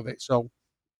get out of it. So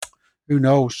who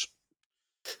knows?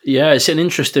 Yeah, it's an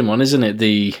interesting one, isn't it?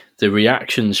 The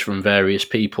reactions from various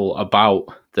people about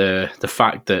the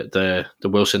fact that the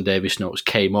Wilson Davis notes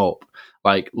came up.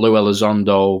 Like Lou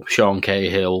Elizondo, Sean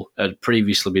Cahill had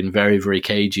previously been very, very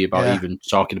cagey about even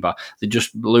talking about. They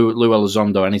just Lou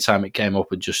Elizondo, anytime it came up,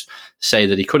 would just say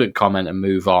that he couldn't comment and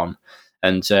move on.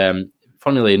 And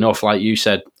funnily enough, like you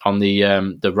said on the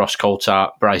Ross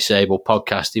Coulthart, Bryce Zabel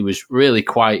podcast, he was really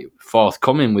quite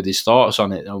forthcoming with his thoughts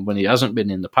on it when he hasn't been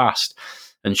in the past.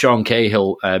 And Sean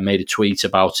Cahill made a tweet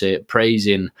about it,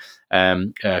 praising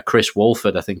Chris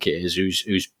Wolford, I think it is,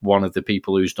 who's one of the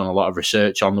people who's done a lot of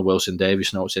research on the Wilson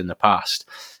Davis notes in the past.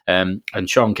 And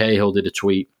Sean Cahill did a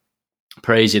tweet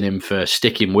praising him for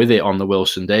sticking with it on the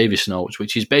Wilson Davis notes,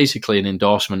 which is basically an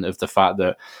endorsement of the fact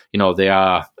that, they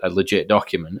are a legit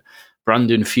document.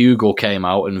 Brandon Fugel came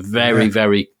out and very,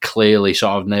 very clearly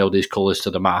sort of nailed his colours to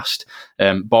the mast.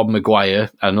 Bob Maguire,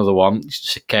 another one,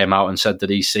 came out and said that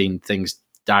he's seen things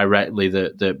directly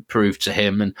that proved to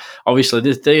him. And obviously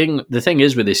the thing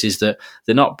is with this is that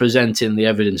they're not presenting the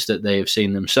evidence that they have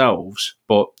seen themselves.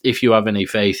 But if you have any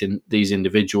faith in these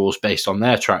individuals based on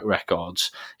their track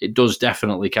records, it does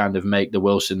definitely kind of make the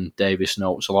Wilson Davis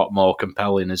notes a lot more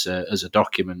compelling as a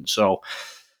document. So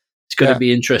it's going to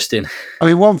be interesting. I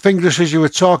mean, one thing, just as you were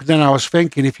talking, then I was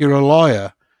thinking, if you're a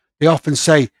lawyer, they often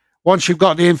say, once you've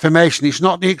got the information, it's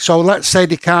not the. So let's say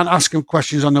they can't ask them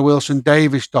questions on the Wilson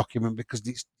Davis document because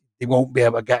they won't be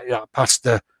able to get past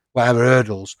the whatever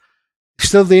hurdles.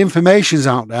 Still, the information's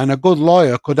out there, and a good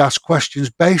lawyer could ask questions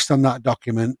based on that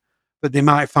document that they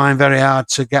might find very hard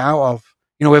to get out of,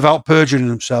 without perjuring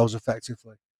themselves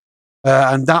effectively.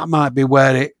 And that might be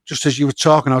where it, just as you were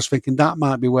talking, I was thinking that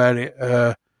might be where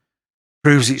it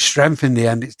proves its strength in the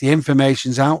end. It's the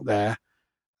information's out there.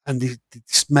 And they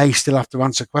may still have to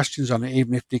answer questions on it,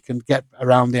 even if they can get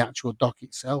around the actual doc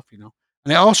itself, And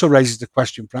it also raises the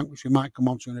question, Frank, which we might come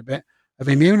on to in a bit, of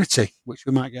immunity, which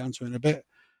we might get onto in a bit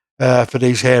for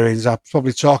these hearings. I'll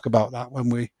probably talk about that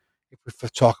if we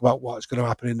talk about what's going to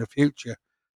happen in the future.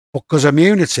 Because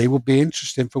immunity would be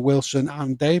interesting for Wilson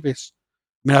and Davis.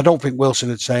 I mean, I don't think Wilson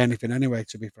would say anything anyway,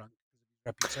 to be frank,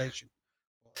 reputation.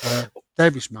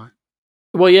 Davis might.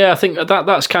 Well, yeah, I think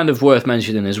that's kind of worth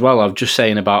mentioning as well. I'm just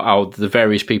saying about how the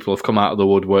various people have come out of the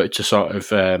woodwork to sort of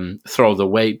throw the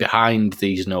weight behind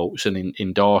these notes and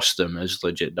endorse them as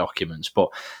legit documents. But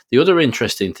the other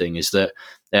interesting thing is that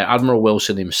Admiral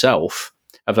Wilson himself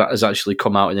has actually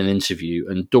come out in an interview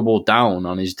and doubled down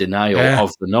on his denial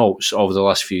of the notes over the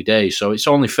last few days. So it's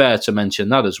only fair to mention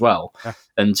that as well. Yeah.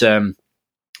 And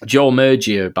Joe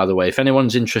Mergier, by the way, if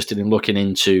anyone's interested in looking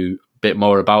into bit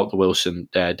more about the Wilson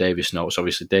Davis notes.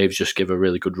 Obviously, Dave's just give a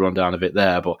really good rundown of it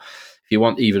there. But if you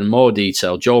want even more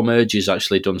detail, Joel Mergier's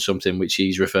actually done something which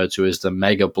he's referred to as the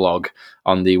mega blog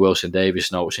on the Wilson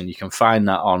Davis notes. And you can find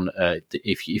that on,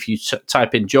 if you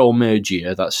type in Joel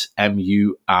Mergier, that's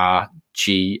Murgia.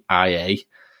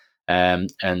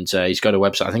 And he's got a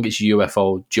website, I think it's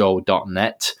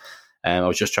ufojoe.net. I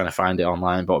was just trying to find it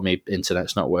online, but my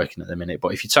internet's not working at the minute.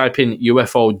 But if you type in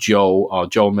UFO Joe or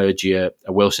Joe Mergier,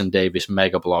 a Wilson Davis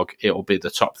mega blog, it'll be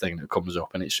the top thing that comes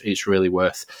up, and it's really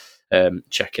worth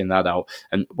checking that out.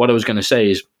 And what I was going to say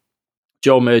is,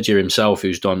 Joe Mergier himself,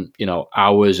 who's done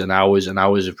hours and hours and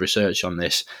hours of research on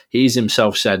this, he's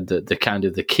himself said that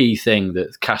the key thing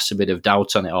that casts a bit of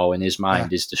doubt on it all in his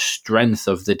mind is the strength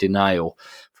of the denial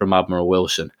from Admiral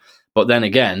Wilson. But then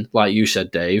again, like you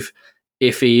said, Dave,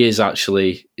 if he is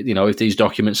actually, if these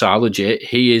documents are legit,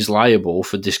 he is liable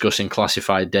for discussing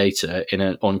classified data in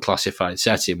an unclassified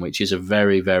setting, which is a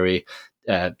very, very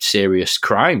serious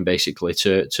crime, basically.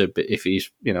 To if he's,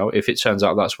 if it turns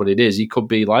out that's what it is, he could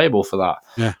be liable for that.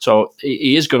 Yeah. So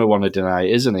he is going to want to deny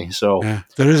it, isn't he? So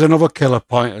there is another killer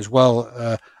point as well.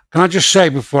 Can I just say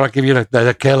before I give you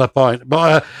the killer point?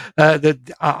 But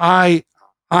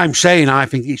I'm saying I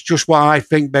think it's just what I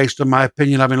think based on my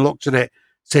opinion, having looked at it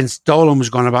since Dolan was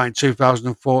gone about in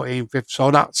 2014,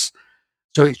 so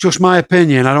it's just my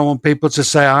opinion. I don't want people to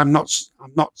say I'm not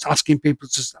asking people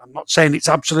to. I'm not saying it's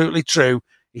absolutely true.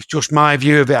 It's just my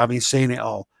view of it, having seen it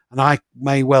all, and I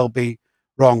may well be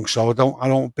wrong. So I don't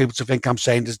want people to think I'm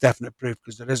saying there's definite proof,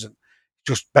 because there isn't. It's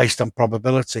just based on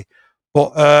probability.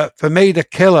 But for me, the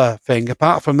killer thing,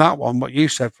 apart from that one, what you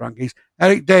said, Frank, is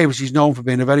Eric Davis is known for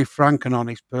being a very frank and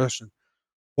honest person.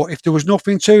 But if there was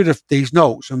nothing to these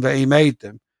notes and that he made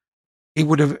them, he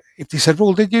would have, if he said,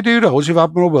 well, did you do those with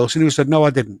Admiral Wilson? He would have said, no, I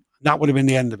didn't. That would have been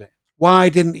the end of it. Why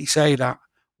didn't he say that?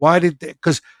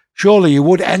 Because surely you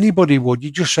would, anybody would.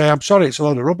 You just say, I'm sorry, it's a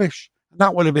load of rubbish. And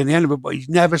that would have been the end of it, but he's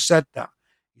never said that.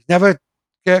 He's never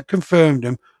confirmed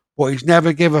them, but he's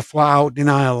never give a flat out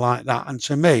denial like that. And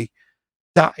to me,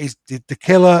 that is the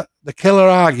killer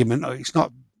argument. It's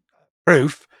not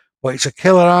proof, but it's a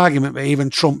killer argument that even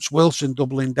trumps Wilson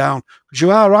doubling down. Because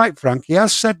you are right, Frank, he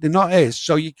has said they're not his,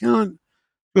 so you can't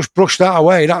just brush that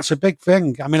away. That's a big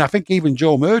thing. I mean, I think even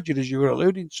Joe Murgid, as you were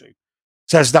alluding to,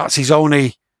 says that's his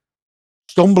only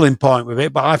stumbling point with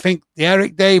it. But I think the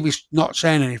Eric Davis not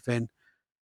saying anything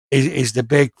is the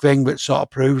big thing that sort of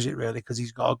proves it, really, because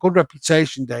he's got a good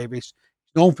reputation, Davis.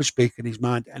 He's known for speaking his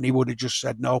mind, and he would have just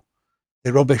said, no,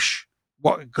 they're rubbish.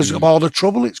 Because of all the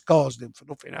trouble it's caused him, for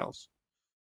nothing else.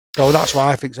 So that's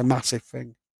why I think it's a massive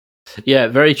thing. Yeah,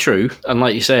 very true. And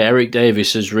like you say, Eric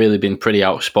Davis has really been pretty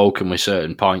outspoken with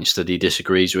certain points that he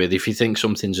disagrees with. If he thinks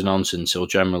something's a nonsense, he'll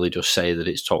generally just say that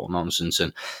it's total nonsense,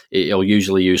 and he'll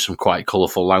usually use some quite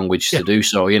colourful language to do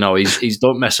so. You know, he's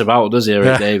don't mess about, does he,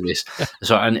 Eric Davis?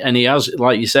 So and he has,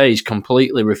 like you say, he's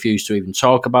completely refused to even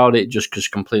talk about it, just because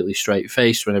completely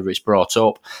straight-faced whenever it's brought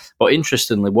up. But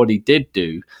interestingly, what he did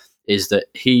do is that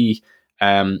he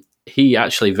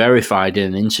actually verified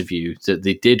in an interview that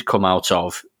they did come out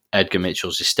of Edgar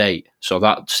Mitchell's estate. So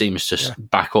that seems to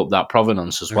back up that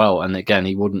provenance as well. And again,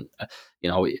 he wouldn't,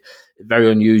 very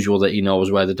unusual that he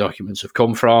knows where the documents have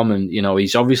come from. And,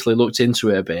 he's obviously looked into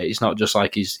it a bit. It's not just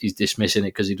like he's dismissing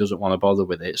it because he doesn't want to bother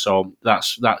with it. So that.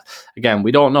 Again,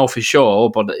 we don't know for sure,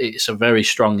 but it's a very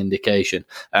strong indication.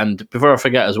 And before I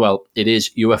forget as well, it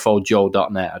is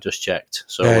ufojoe.net. I just checked.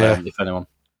 So if anyone.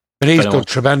 But he's done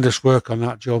tremendous work on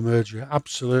that, Joe Murgid.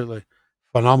 Absolutely.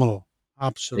 Phenomenal.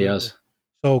 Absolutely. He has.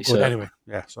 So good. Anyway,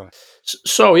 sorry.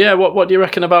 So what do you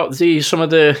reckon about some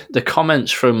of the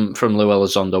comments from Lou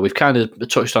Elizondo? We've kind of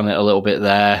touched on it a little bit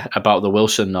there about the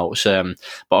Wilson notes, but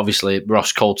obviously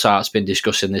Ross Coulthart's been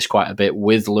discussing this quite a bit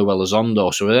with Lou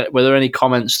Elizondo. So were there any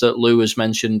comments that Lou has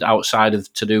mentioned outside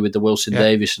of to do with the Wilson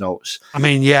Davis notes? I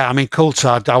mean,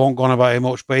 Coulthart, I won't go on about him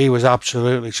much, but he was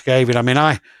absolutely scathing. I mean,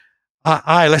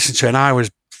 I listened to it and I was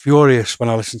furious when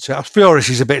I listened to it. Furious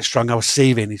is a bit strong. I was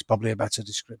seething is probably a better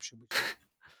description.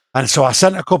 And so I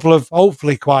sent a couple of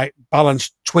hopefully quite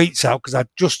balanced tweets out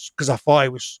because I thought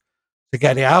it was to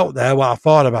get it out there, what I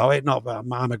thought about it. Not that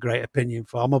I'm a great opinion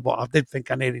former, but I did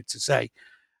think I needed to say.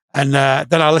 And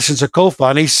then I listened to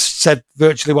Coulthart and he said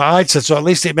virtually what I'd said. So at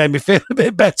least it made me feel a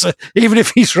bit better. Even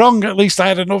if he's wrong, at least I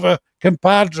had another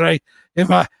compadre in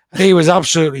my... He was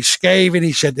absolutely scathing.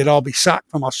 He said they'd all be sacked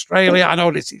from Australia. I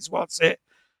know this is what's it.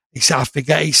 He said, I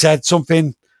forget, he said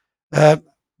something...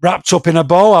 wrapped up in a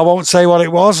bow. I won't say what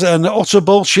it was, and utter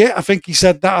bullshit. I think he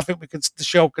said that. I think the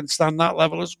show can stand that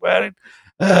level of swearing.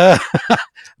 But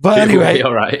anyway,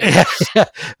 all right.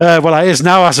 Well, it is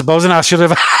now, I suppose, and I should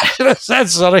have said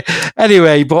sorry.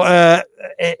 Anyway, but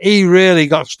he really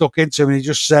got stuck into him, and he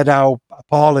just said how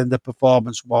appalling the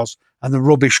performance was and the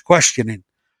rubbish questioning.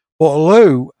 But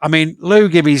Lou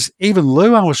Gibby's, even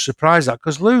Lou, I was surprised at,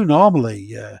 because Lou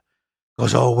normally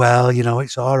goes, oh, well,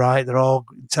 it's all right. They're all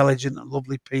intelligent and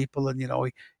lovely people. And,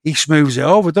 he smooths it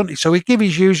over, doesn't he? So he give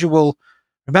his usual,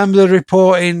 remember the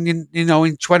reporting,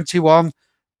 in 21,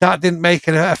 that didn't make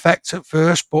an effect at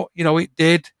first, but, it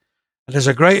did. And there's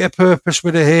a greater purpose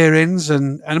with the hearings,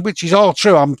 and which is all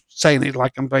true. I'm saying it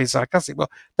like I'm being sarcastic, but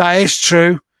that is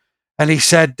true. And he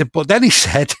said, but then he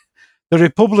said, the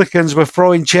Republicans were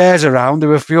throwing chairs around. They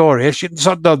were furious.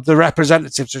 The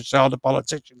representatives, which are the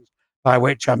politicians, by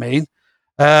which I mean.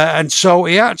 And so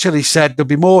he actually said there'll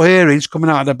be more hearings coming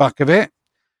out of the back of it.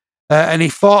 And he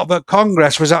thought that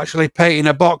Congress was actually painting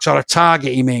a box or a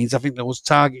target, he means. I think there was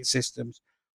target systems,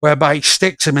 whereby he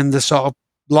sticks them in the sort of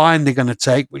line they're going to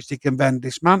take, which they can then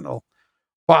dismantle.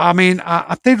 But I mean,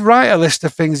 I did write a list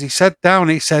of things he said down.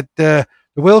 He said the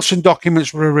Wilson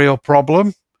documents were a real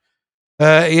problem.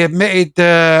 He admitted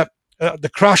the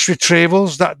crash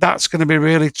retrievals, that's going to be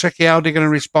really tricky. How they're going to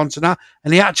respond to that?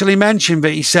 And he actually mentioned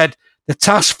that he said the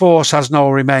task force has no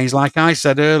remains, like I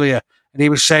said earlier. And he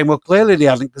was saying, well, clearly they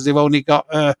hasn't, because they've only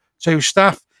got 2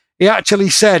 staff. He actually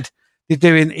said he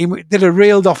did a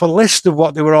reeled off a list of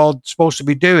what they were all supposed to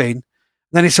be doing. And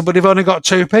then he said, but they've only got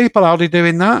 2 people. How are they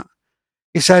doing that?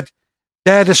 He said,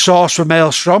 they're the source for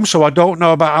Maelstrom, so I don't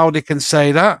know about how they can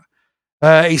say that.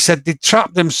 He said they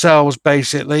trapped themselves,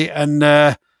 basically, and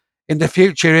in the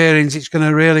future hearings, it's going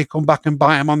to really come back and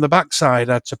bite them on the backside.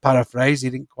 To paraphrase, he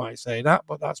didn't quite say that,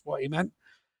 but that's what he meant.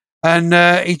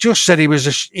 And he just said he was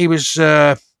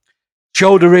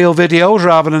showed the real videos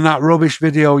rather than that rubbish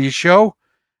video you show.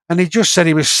 And he just said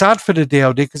he was sad for the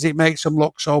DOD because it makes them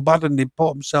look so bad and he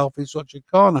put himself in such a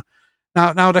corner.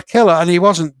 Now the killer, and he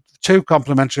wasn't too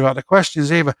complimentary about the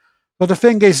questions either. But the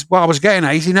thing is, what I was getting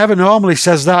at is he never normally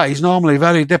says that. He's normally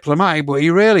very diplomatic, but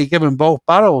he really gave him both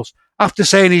barrels. After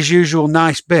saying his usual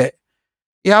nice bit,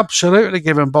 he absolutely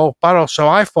gave him both barrels. So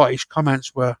I thought his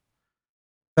comments were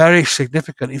very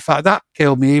significant. In fact, that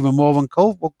killed me even more than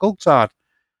Coulthard.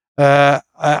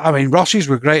 I mean, Rossi's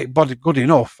were great, but good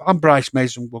enough. And Bryce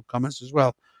made some good comments as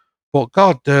well. But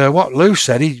God, what Lou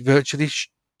said, he virtually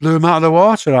blew him out of the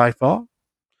water, I thought.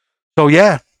 So,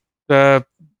 yeah,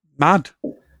 mad.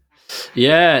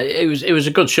 Yeah, it was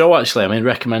a good show, actually. I mean,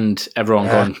 recommend everyone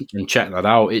go and check that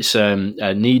out. It's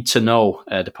Need to Know,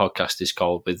 the podcast is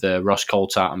called, with Ross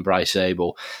Coulthard and Bryce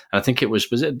Abel. And I think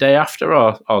was it a day after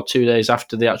or 2 days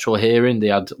after the actual hearing? They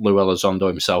had Lou Elizondo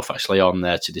himself actually on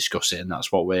there to discuss it, and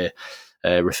that's what we're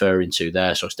referring to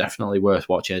there. So it's definitely worth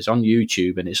watching. It's on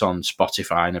YouTube and it's on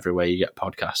Spotify and everywhere you get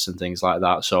podcasts and things like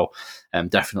that. So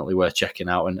definitely worth checking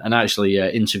out. And I actually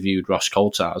interviewed Ross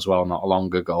Coulthard as well not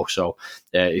long ago. So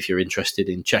if you're interested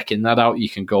in checking that out, you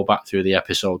can go back through the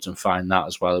episodes and find that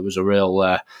as well. It was a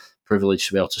real privilege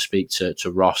to be able to speak to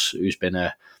Ross, who's been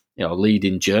a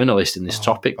leading journalist in this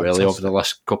topic really over the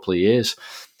last couple of years.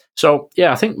 So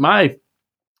yeah, I think my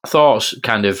thoughts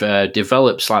kind of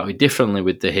developed slightly differently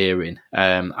with the hearing.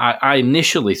 I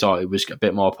initially thought it was a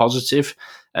bit more positive,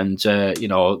 and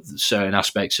certain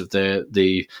aspects of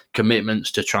the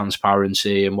commitments to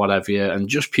transparency and whatever, and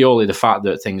just purely the fact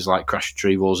that things like crash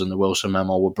retrievals and the Wilson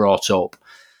memo were brought up.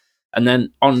 And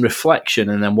then on reflection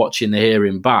and then watching the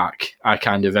hearing back, I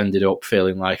kind of ended up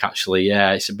feeling like, actually,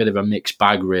 yeah, it's a bit of a mixed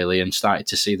bag, really, and started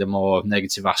to see the more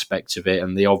negative aspects of it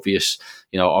and the obvious,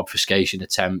 obfuscation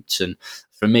attempts. And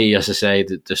for me, as I say,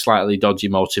 the slightly dodgy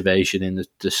motivation in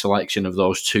the selection of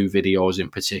those two videos in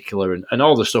particular, and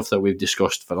all the stuff that we've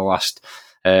discussed for the last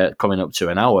coming up to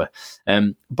an hour.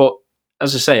 But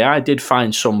as I say, I did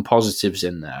find some positives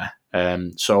in there.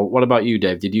 So what about you,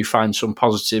 Dave? Did you find some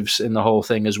positives in the whole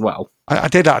thing as well? I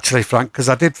did actually, Frank, because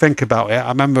I did think about it. I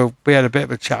remember we had a bit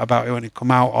of a chat about it when it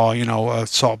come out, or a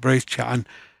sort of brief chat, and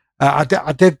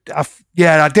I did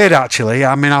actually.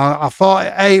 I mean, I thought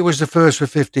it was the first for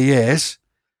 50 years.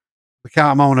 We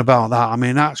can't moan about that. I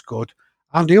mean, that's good.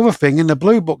 And the other thing in the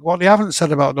Blue Book, what they haven't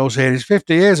said about those hearings,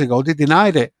 50 years ago, they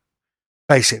denied it.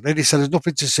 Basically, they said there's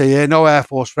nothing to see here, no Air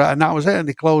Force threat, and that was it. And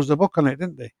they closed the book on it,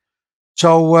 didn't they?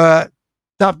 So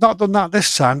they've not done that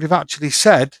this time. They've actually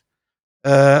said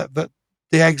that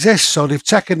they exist, so they've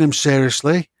taken them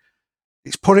seriously.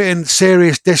 It's put it in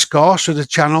serious discourse with the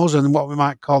channels and what we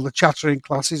might call the chattering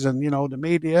classes and, the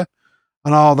media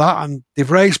and all that. And they've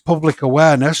raised public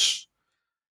awareness.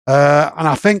 And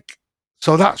I think,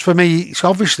 so that's for me, it's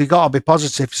obviously got to be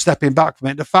positive stepping back from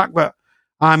it. The fact that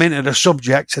I'm into the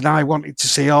subject and I wanted to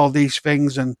see all these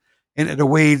things and into the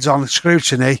weeds on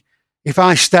scrutiny, if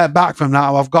I step back from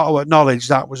that, I've got to acknowledge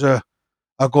that was a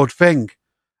good thing.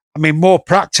 I mean, more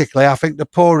practically, I think the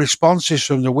poor responses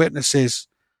from the witnesses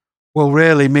will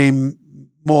really mean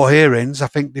more hearings. I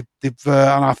think they've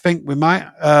and I think we might,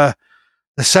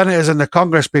 the senators and the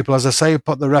Congress people, as I say,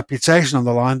 put their reputation on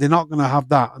the line. They're not going to have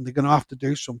that, and they're going to have to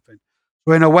do something.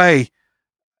 So in a way,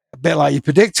 a bit like you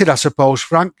predicted, I suppose,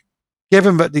 Frank,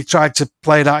 given that they tried to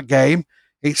play that game,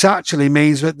 it actually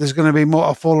means that there's going to be more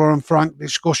a fuller and frank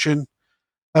discussion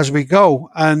as we go.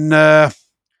 And I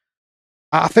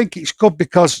think it's good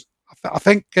because I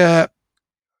think the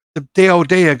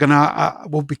DOD are going to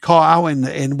will be caught out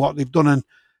in what they've done, and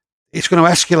it's going to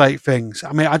escalate things.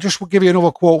 I mean, I just will give you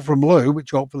another quote from Lou,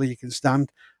 which hopefully you can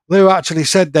stand. Lou actually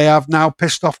said they have now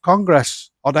pissed off Congress,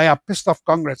 or they have pissed off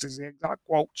Congress is the exact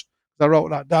quote. I wrote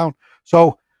that down.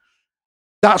 So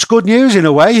that's good news in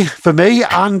a way for me.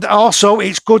 And also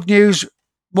it's good news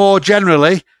more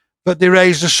generally that they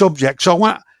raised the subject. So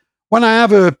when I have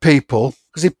heard people,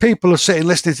 because if people are sitting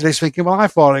listening to this thinking, well, I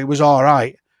thought it was all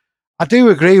right. I do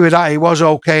agree with that. It was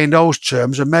okay in those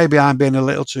terms. And maybe I'm being a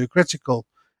little too critical.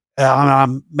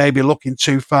 I'm maybe looking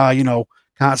too far,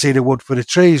 can't see the wood for the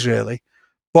trees really.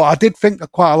 But I did think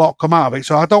that quite a lot come out of it.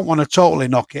 So I don't want to totally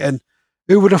knock it. And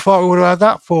who would have thought we would have had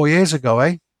that 4 years ago,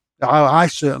 eh? I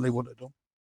certainly would have done.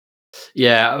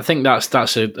 Yeah, I think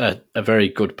that's a very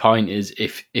good point. Is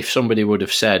if somebody would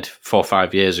have said 4 or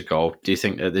 5 years ago, do you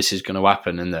think that this is going to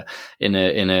happen, and that in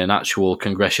an actual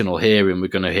congressional hearing we're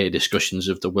going to hear discussions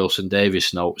of the Wilson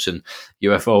Davis notes and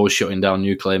UFOs shutting down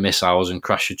nuclear missiles and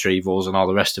crash retrievals and all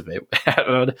the rest of it?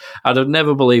 I'd have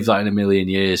never believed that in a million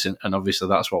years, and obviously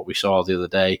that's what we saw the other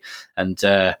day. And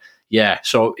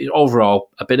so overall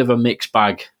a bit of a mixed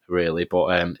bag really,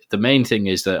 but the main thing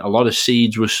is that a lot of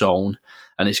seeds were sown.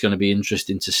 And it's going to be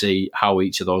interesting to see how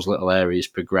each of those little areas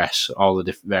progress, all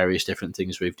the various different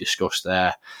things we've discussed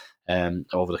there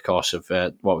over the course of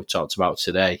what we've talked about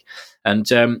today. And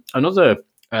another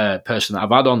person that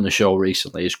I've had on the show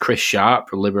recently is Chris Sharp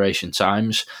from Liberation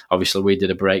Times. Obviously, we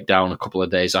did a breakdown a couple of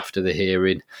days after the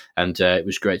hearing, and it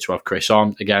was great to have Chris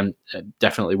on. Again,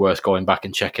 definitely worth going back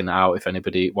and checking that out if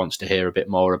anybody wants to hear a bit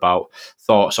more about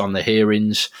thoughts on the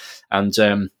hearings.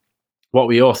 And what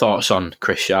were your thoughts on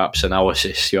Chris Sharp's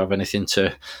analysis? Do you have anything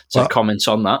to comment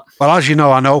on that? Well, as you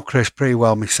know, I know Chris pretty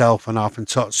well myself, and I often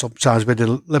talk sometimes with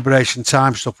the Liberation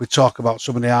Times stuff. We talk about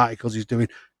some of the articles he's doing.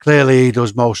 Clearly, he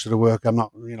does most of the work. I'm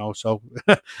not, so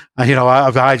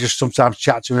I just sometimes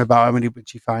chat to him about how many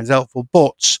which he finds helpful.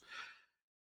 But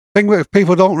the thing that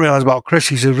people don't realise about Chris,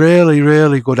 he's a really,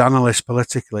 really good analyst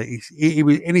politically. He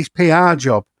was in his PR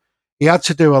job. He had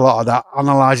to do a lot of that,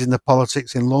 analysing the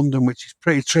politics in London, which is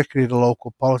pretty tricky, the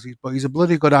local politics, but he's a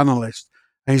bloody good analyst,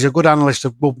 and he's a good analyst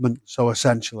of government, so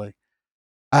essentially.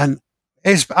 And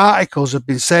his articles have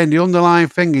been saying the underlying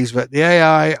thing is that the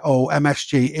AIO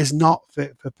MSG is not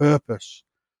fit for purpose.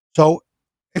 So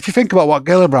if you think about what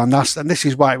Gillibrand asked, and this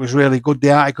is why it was really good,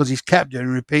 the articles he's kept doing,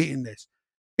 repeating this,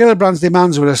 Gillibrand's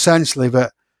demands were essentially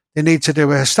that they need to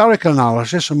do a historical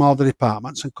analysis from all the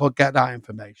departments and could get that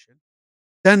information.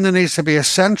 Then there needs to be a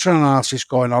central analysis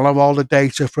going on of all the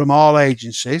data from all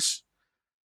agencies.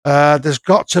 There's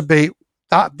got to be,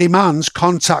 that demands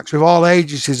contacts with all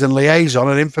agencies and liaison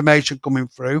and information coming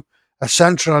through, a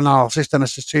central analysis, then a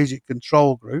strategic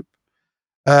control group.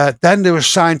 Then there was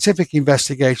scientific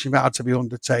investigation that had to be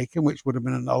undertaken, which would have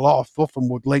been a lot of fluff and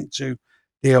would link to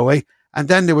DOE. And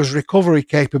then there was recovery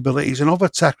capabilities and other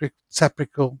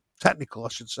technical, I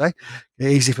should say,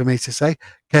 easy for me to say,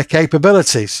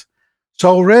 capabilities.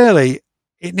 So really,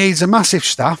 it needs a massive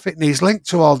staff. It needs linked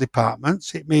to all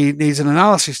departments. It needs an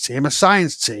analysis team, a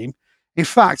science team. In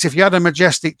fact, if you had a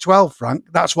Majestic 12, Frank,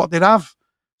 that's what they'd have.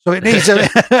 So it needs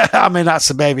I mean,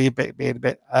 that's maybe being a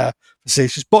bit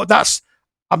facetious, but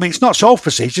it's not so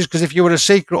facetious, because if you were a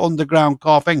secret underground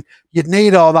core thing, you'd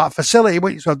need all that facility,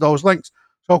 wouldn't you, those links.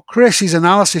 So Chris's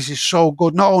analysis is so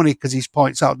good, not only because he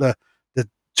points out the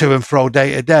to and fro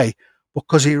day to day, but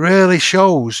because it really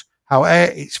shows how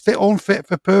it's unfit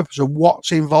for purpose and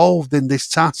what's involved in this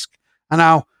task. And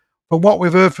how, from what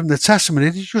we've heard from the testimony,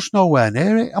 there's just nowhere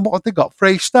near it. And what have they got?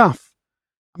 3 staff.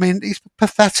 I mean, it's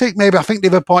pathetic. Maybe I think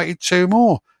they've appointed 2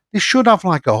 more. They should have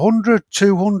like 100,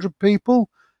 200 people.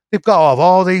 They've got to have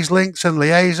all these links and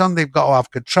liaison. They've got to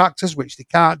have contractors, which they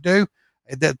can't do.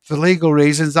 For legal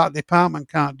reasons, that department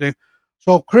can't do.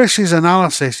 So Chris's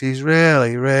analysis is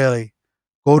really, really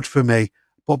good for me.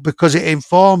 But because it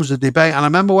informs the debate. And I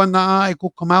remember when that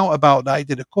article come out about that, he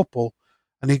did a couple,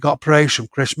 and he got praise from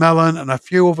Chris Mellon and a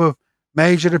few other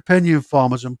major opinion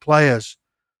formers and players.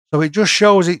 So it just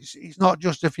shows it's not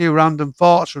just a few random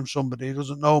thoughts from somebody who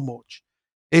doesn't know much.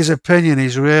 His opinion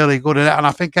is really good at it. And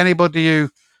I think anybody who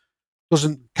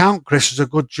doesn't count Chris as a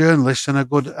good journalist and a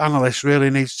good analyst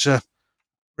really needs to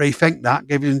rethink that,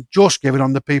 giving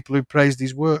on the people who praised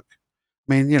his work.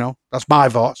 I mean, that's my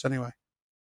thoughts anyway.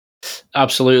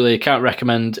 Absolutely. Can't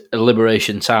recommend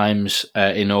Liberation Times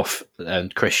enough.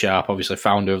 And Chris Sharp, obviously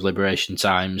founder of Liberation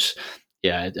Times.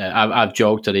 Yeah, I've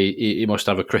joked that he must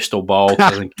have a crystal ball.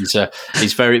 I think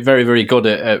he's very, very, very good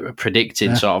at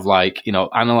predicting, sort of like,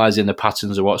 analysing the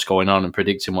patterns of what's going on and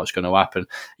predicting what's going to happen.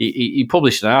 He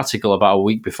published an article about a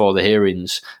week before the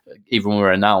hearings even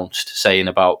were announced, saying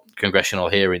about congressional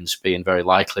hearings being very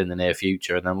likely in the near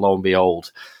future. And then lo and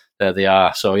behold, there they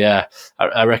are. So yeah,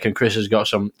 I reckon Chris has got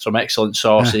some excellent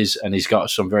sources, and he's got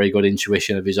some very good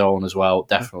intuition of his own as well.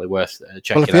 Definitely worth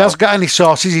checking out. Well, if he has got any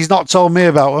sources, he's not told me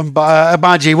about them, but I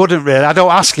imagine he wouldn't really. I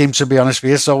don't ask him, to be honest with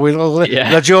you, so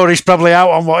the jury's probably out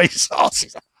on what his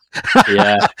sources are.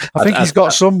 Yeah. I think he's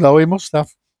got some, though. He must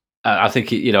have. I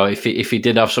think if he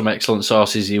did have some excellent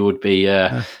sources, he would be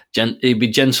he'd be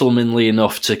gentlemanly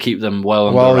enough to keep them well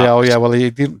under wraps. Well, he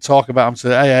didn't talk about him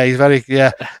today. Yeah, he's very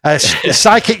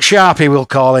psychic Sharpie, we'll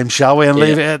call him, shall we, and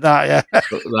leave it at that? Yeah,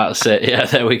 that's it. Yeah,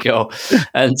 there we go.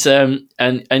 And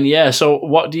yeah. So,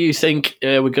 what do you think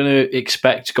we're going to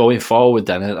expect going forward?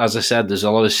 Then, as I said, there's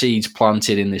a lot of seeds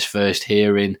planted in this first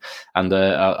hearing, and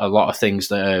a lot of things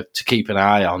that are to keep an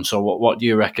eye on. So, what do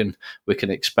you reckon we can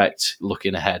expect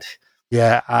looking ahead?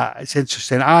 Yeah, it's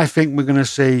interesting. I think we're going to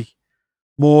see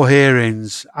more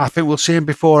hearings. I think we'll see them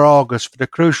before August, for the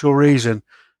crucial reason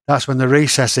that's when the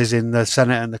recess is in the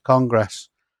Senate and the Congress,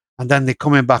 and then they're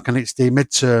coming back and it's the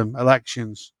midterm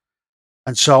elections.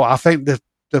 And so I think the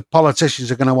politicians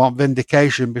are going to want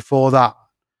vindication before that,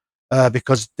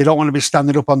 because they don't want to be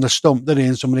standing up on the stump, do they,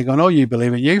 and somebody going, "Oh, you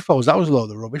believe in UFOs? That was a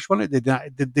load of rubbish, wasn't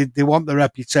it?" They want the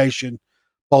reputation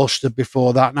bolstered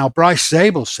before that. Now, Bryce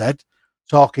Zabel said,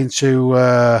 talking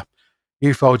to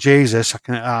UFO Jesus,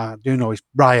 I do know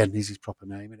Ryan is his proper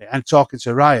name, and talking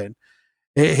to Ryan,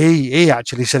 he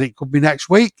actually said it could be next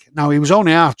week. Now, he was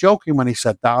only half joking when he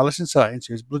said that. I listened to that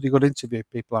interview. It's a bloody good interview.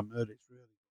 People haven't heard it.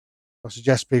 I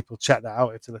suggest people check that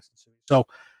out if they listen to it. So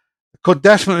there could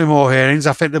definitely be more hearings.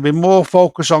 I think there'll be more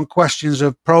focus on questions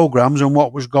of programmes and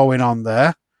what was going on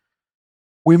there.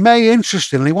 We may,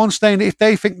 interestingly, if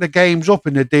they think the game's up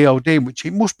in the DOD, which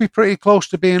it must be pretty close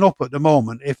to being up at the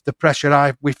moment, if the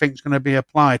pressure we think is going to be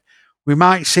applied, we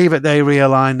might see that they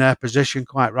realign their position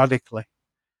quite radically.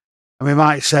 And we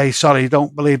might say, sorry,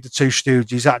 don't believe the two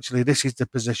stooges. Actually, this is the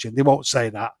position. They won't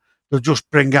say that. They'll just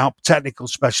bring out technical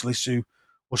specialists who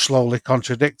will slowly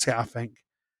contradict it, I think.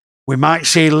 We might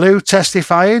see Lou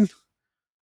testifying,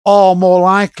 or more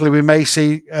likely we may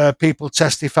see people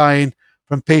testifying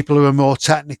from people who are more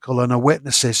technical and are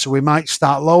witnesses. So we might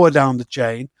start lower down the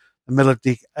chain, the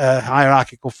military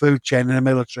hierarchical food chain in the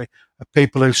military, of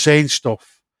people who've seen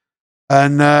stuff.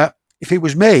 And if it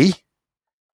was me,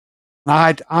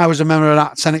 I was a member of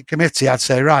that Senate committee, I'd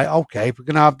say, right, okay, if we're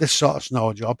going to have this sort of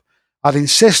snow job, I'd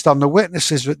insist on the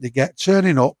witnesses that they get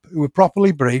turning up who were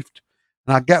properly briefed,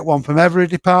 and I'd get one from every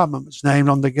department that's named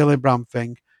on the Gillibrand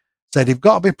thing, say they've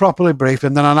got to be properly briefed,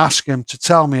 and then I'd ask them to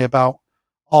tell me about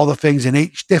all the things in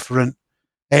each different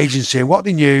agency, what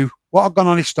they knew, what had gone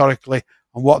on historically,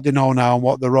 and what they know now, and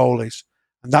what the role is.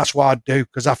 And that's what I'd do,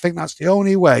 because I think that's the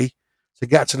only way to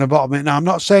get to the bottom of it. Now, I'm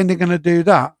not saying they're going to do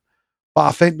that, but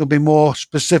I think there'll be more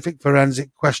specific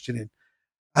forensic questioning.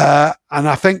 And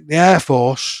I think the Air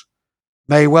Force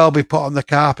may well be put on the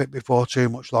carpet before too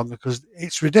much longer, because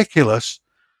it's ridiculous.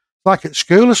 Like at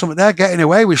school or something, they're getting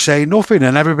away with saying nothing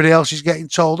and everybody else is getting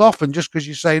told off. And just because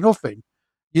you say nothing,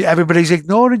 everybody's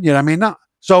ignoring you. I mean,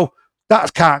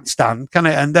 that can't stand, can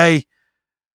it?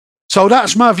 So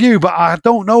that's my view, but I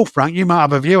don't know, Frank, you might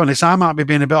have a view on this. I might be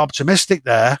being a bit optimistic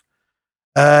there.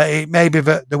 It may be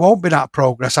that there won't be that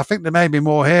progress. I think there may be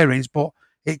more hearings, but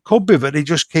it could be that they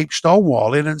just keep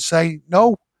stonewalling and say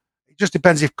no. It just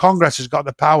depends if Congress has got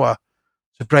the power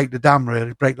to break the dam,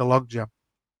 really, break the logjam.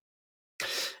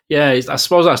 Yeah, I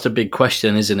suppose that's the big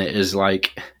question, isn't it? Is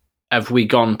like, have we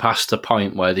gone past the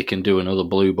point where they can do another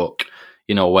blue book?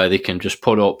 You know, where they can just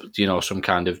put up, some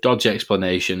kind of dodgy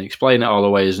explanation, explain it all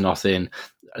away as nothing,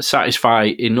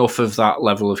 satisfy enough of that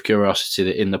level of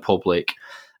curiosity in the public,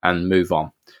 and move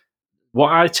on.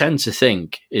 What I tend to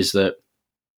think is that,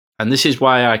 and this is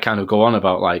why I kind of go on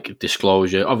about like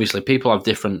disclosure. Obviously, people have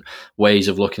different ways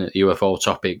of looking at the UFO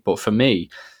topic, but for me,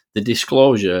 the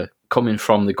disclosure coming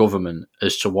from the government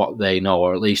as to what they know,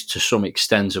 or at least to some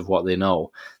extent of what they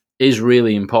know, is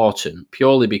really important,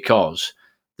 purely because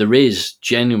there is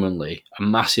genuinely a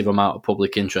massive amount of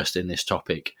public interest in this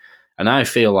topic. And I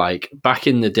feel like back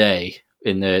in the day,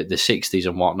 in the 60s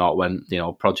and whatnot, when,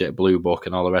 Project Blue Book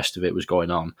and all the rest of it was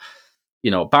going on,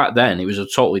 back then it was a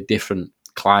totally different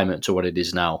climate to what it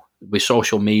is now. With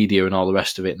social media and all the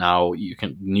rest of it now, you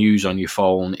can news on your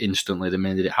phone instantly the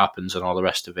minute it happens and all the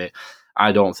rest of it.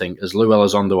 I don't think, as Lou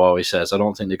Elizondo always says, I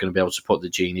don't think they're going to be able to put the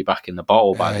genie back in the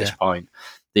bottle by this point.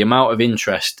 The amount of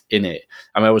interest in it.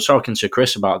 I mean, I was talking to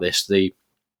Chris about this,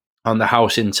 on the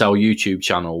House Intel YouTube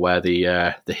channel where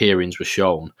the hearings were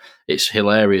shown. It's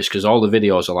hilarious because all the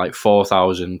videos are like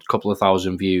 4,000, couple of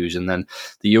thousand views, and then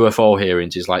the UFO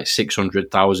hearings is like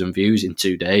 600,000 views in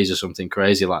 2 days or something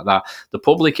crazy like that. The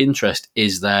public interest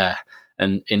is there.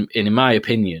 And in my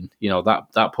opinion,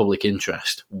 that public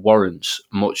interest warrants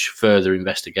much further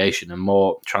investigation and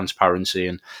more transparency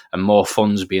and more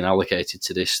funds being allocated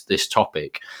to this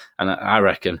topic. And I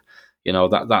reckon,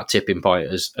 that tipping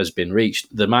point has been reached.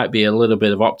 There might be a little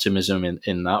bit of optimism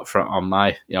in that on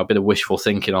my, a bit of wishful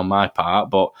thinking on my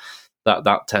part, but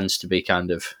that tends to be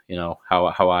kind of,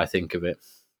 how I think of it.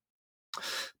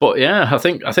 But yeah, I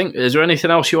think. Is there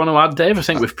anything else you want to add, Dave? I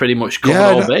think we've pretty much covered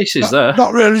all bases there.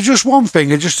 Not really. Just one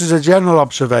thing, just as a general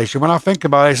observation. When I think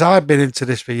about this, I've been into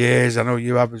this for years. I know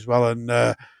you have as well, and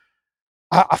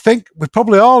I think we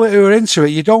probably all who are into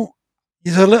it.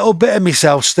 There's a little bit of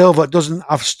myself still that doesn't.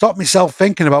 I've stopped myself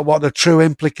thinking about what the true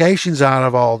implications are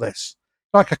of all this.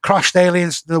 Like a crashed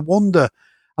aliens, the wonder,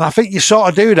 and I think you sort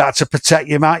of do that to protect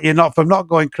your mind. You're not from not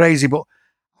going crazy, but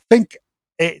I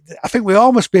think we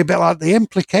all must be a bit like the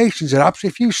implications are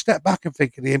absolutely. If you step back and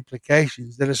think of the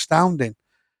implications, they're astounding.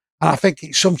 And I think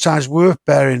it's sometimes worth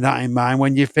bearing that in mind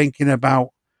when you're thinking about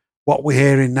what we're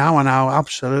hearing now and how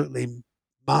absolutely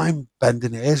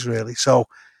mind-bending it is, really. So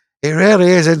it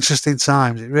really is interesting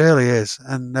times. It really is.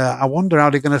 And I wonder how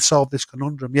they're going to solve this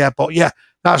conundrum. Yeah, but yeah,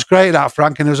 that's great, that,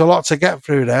 Frank. And there's a lot to get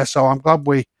through there. So I'm glad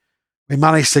we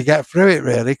managed to get through it,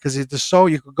 really, because you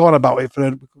could go on about it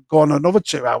we could go on another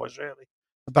 2 hours, really.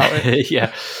 About it.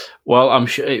 Yeah, Well, I'm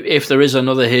sure if there is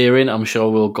another hearing, I'm sure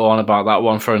we'll go on about that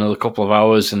one for another couple of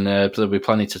hours, and there'll be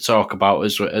plenty to talk about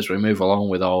as we move along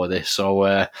with all of this.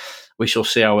 So we shall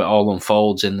see how it all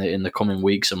unfolds in the coming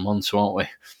weeks and months, won't we?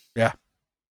 Yeah.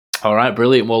 All right,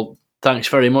 brilliant. Well, thanks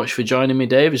very much for joining me,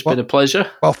 Dave. It's been a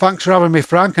pleasure. Well, thanks for having me,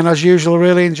 Frank, and as usual,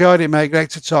 really enjoyed it, mate. Great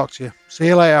to talk to you. See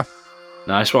you later.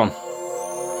 Nice one.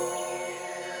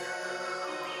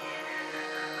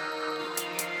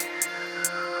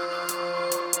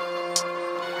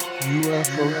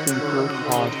 UFO Thinker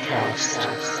Podcast.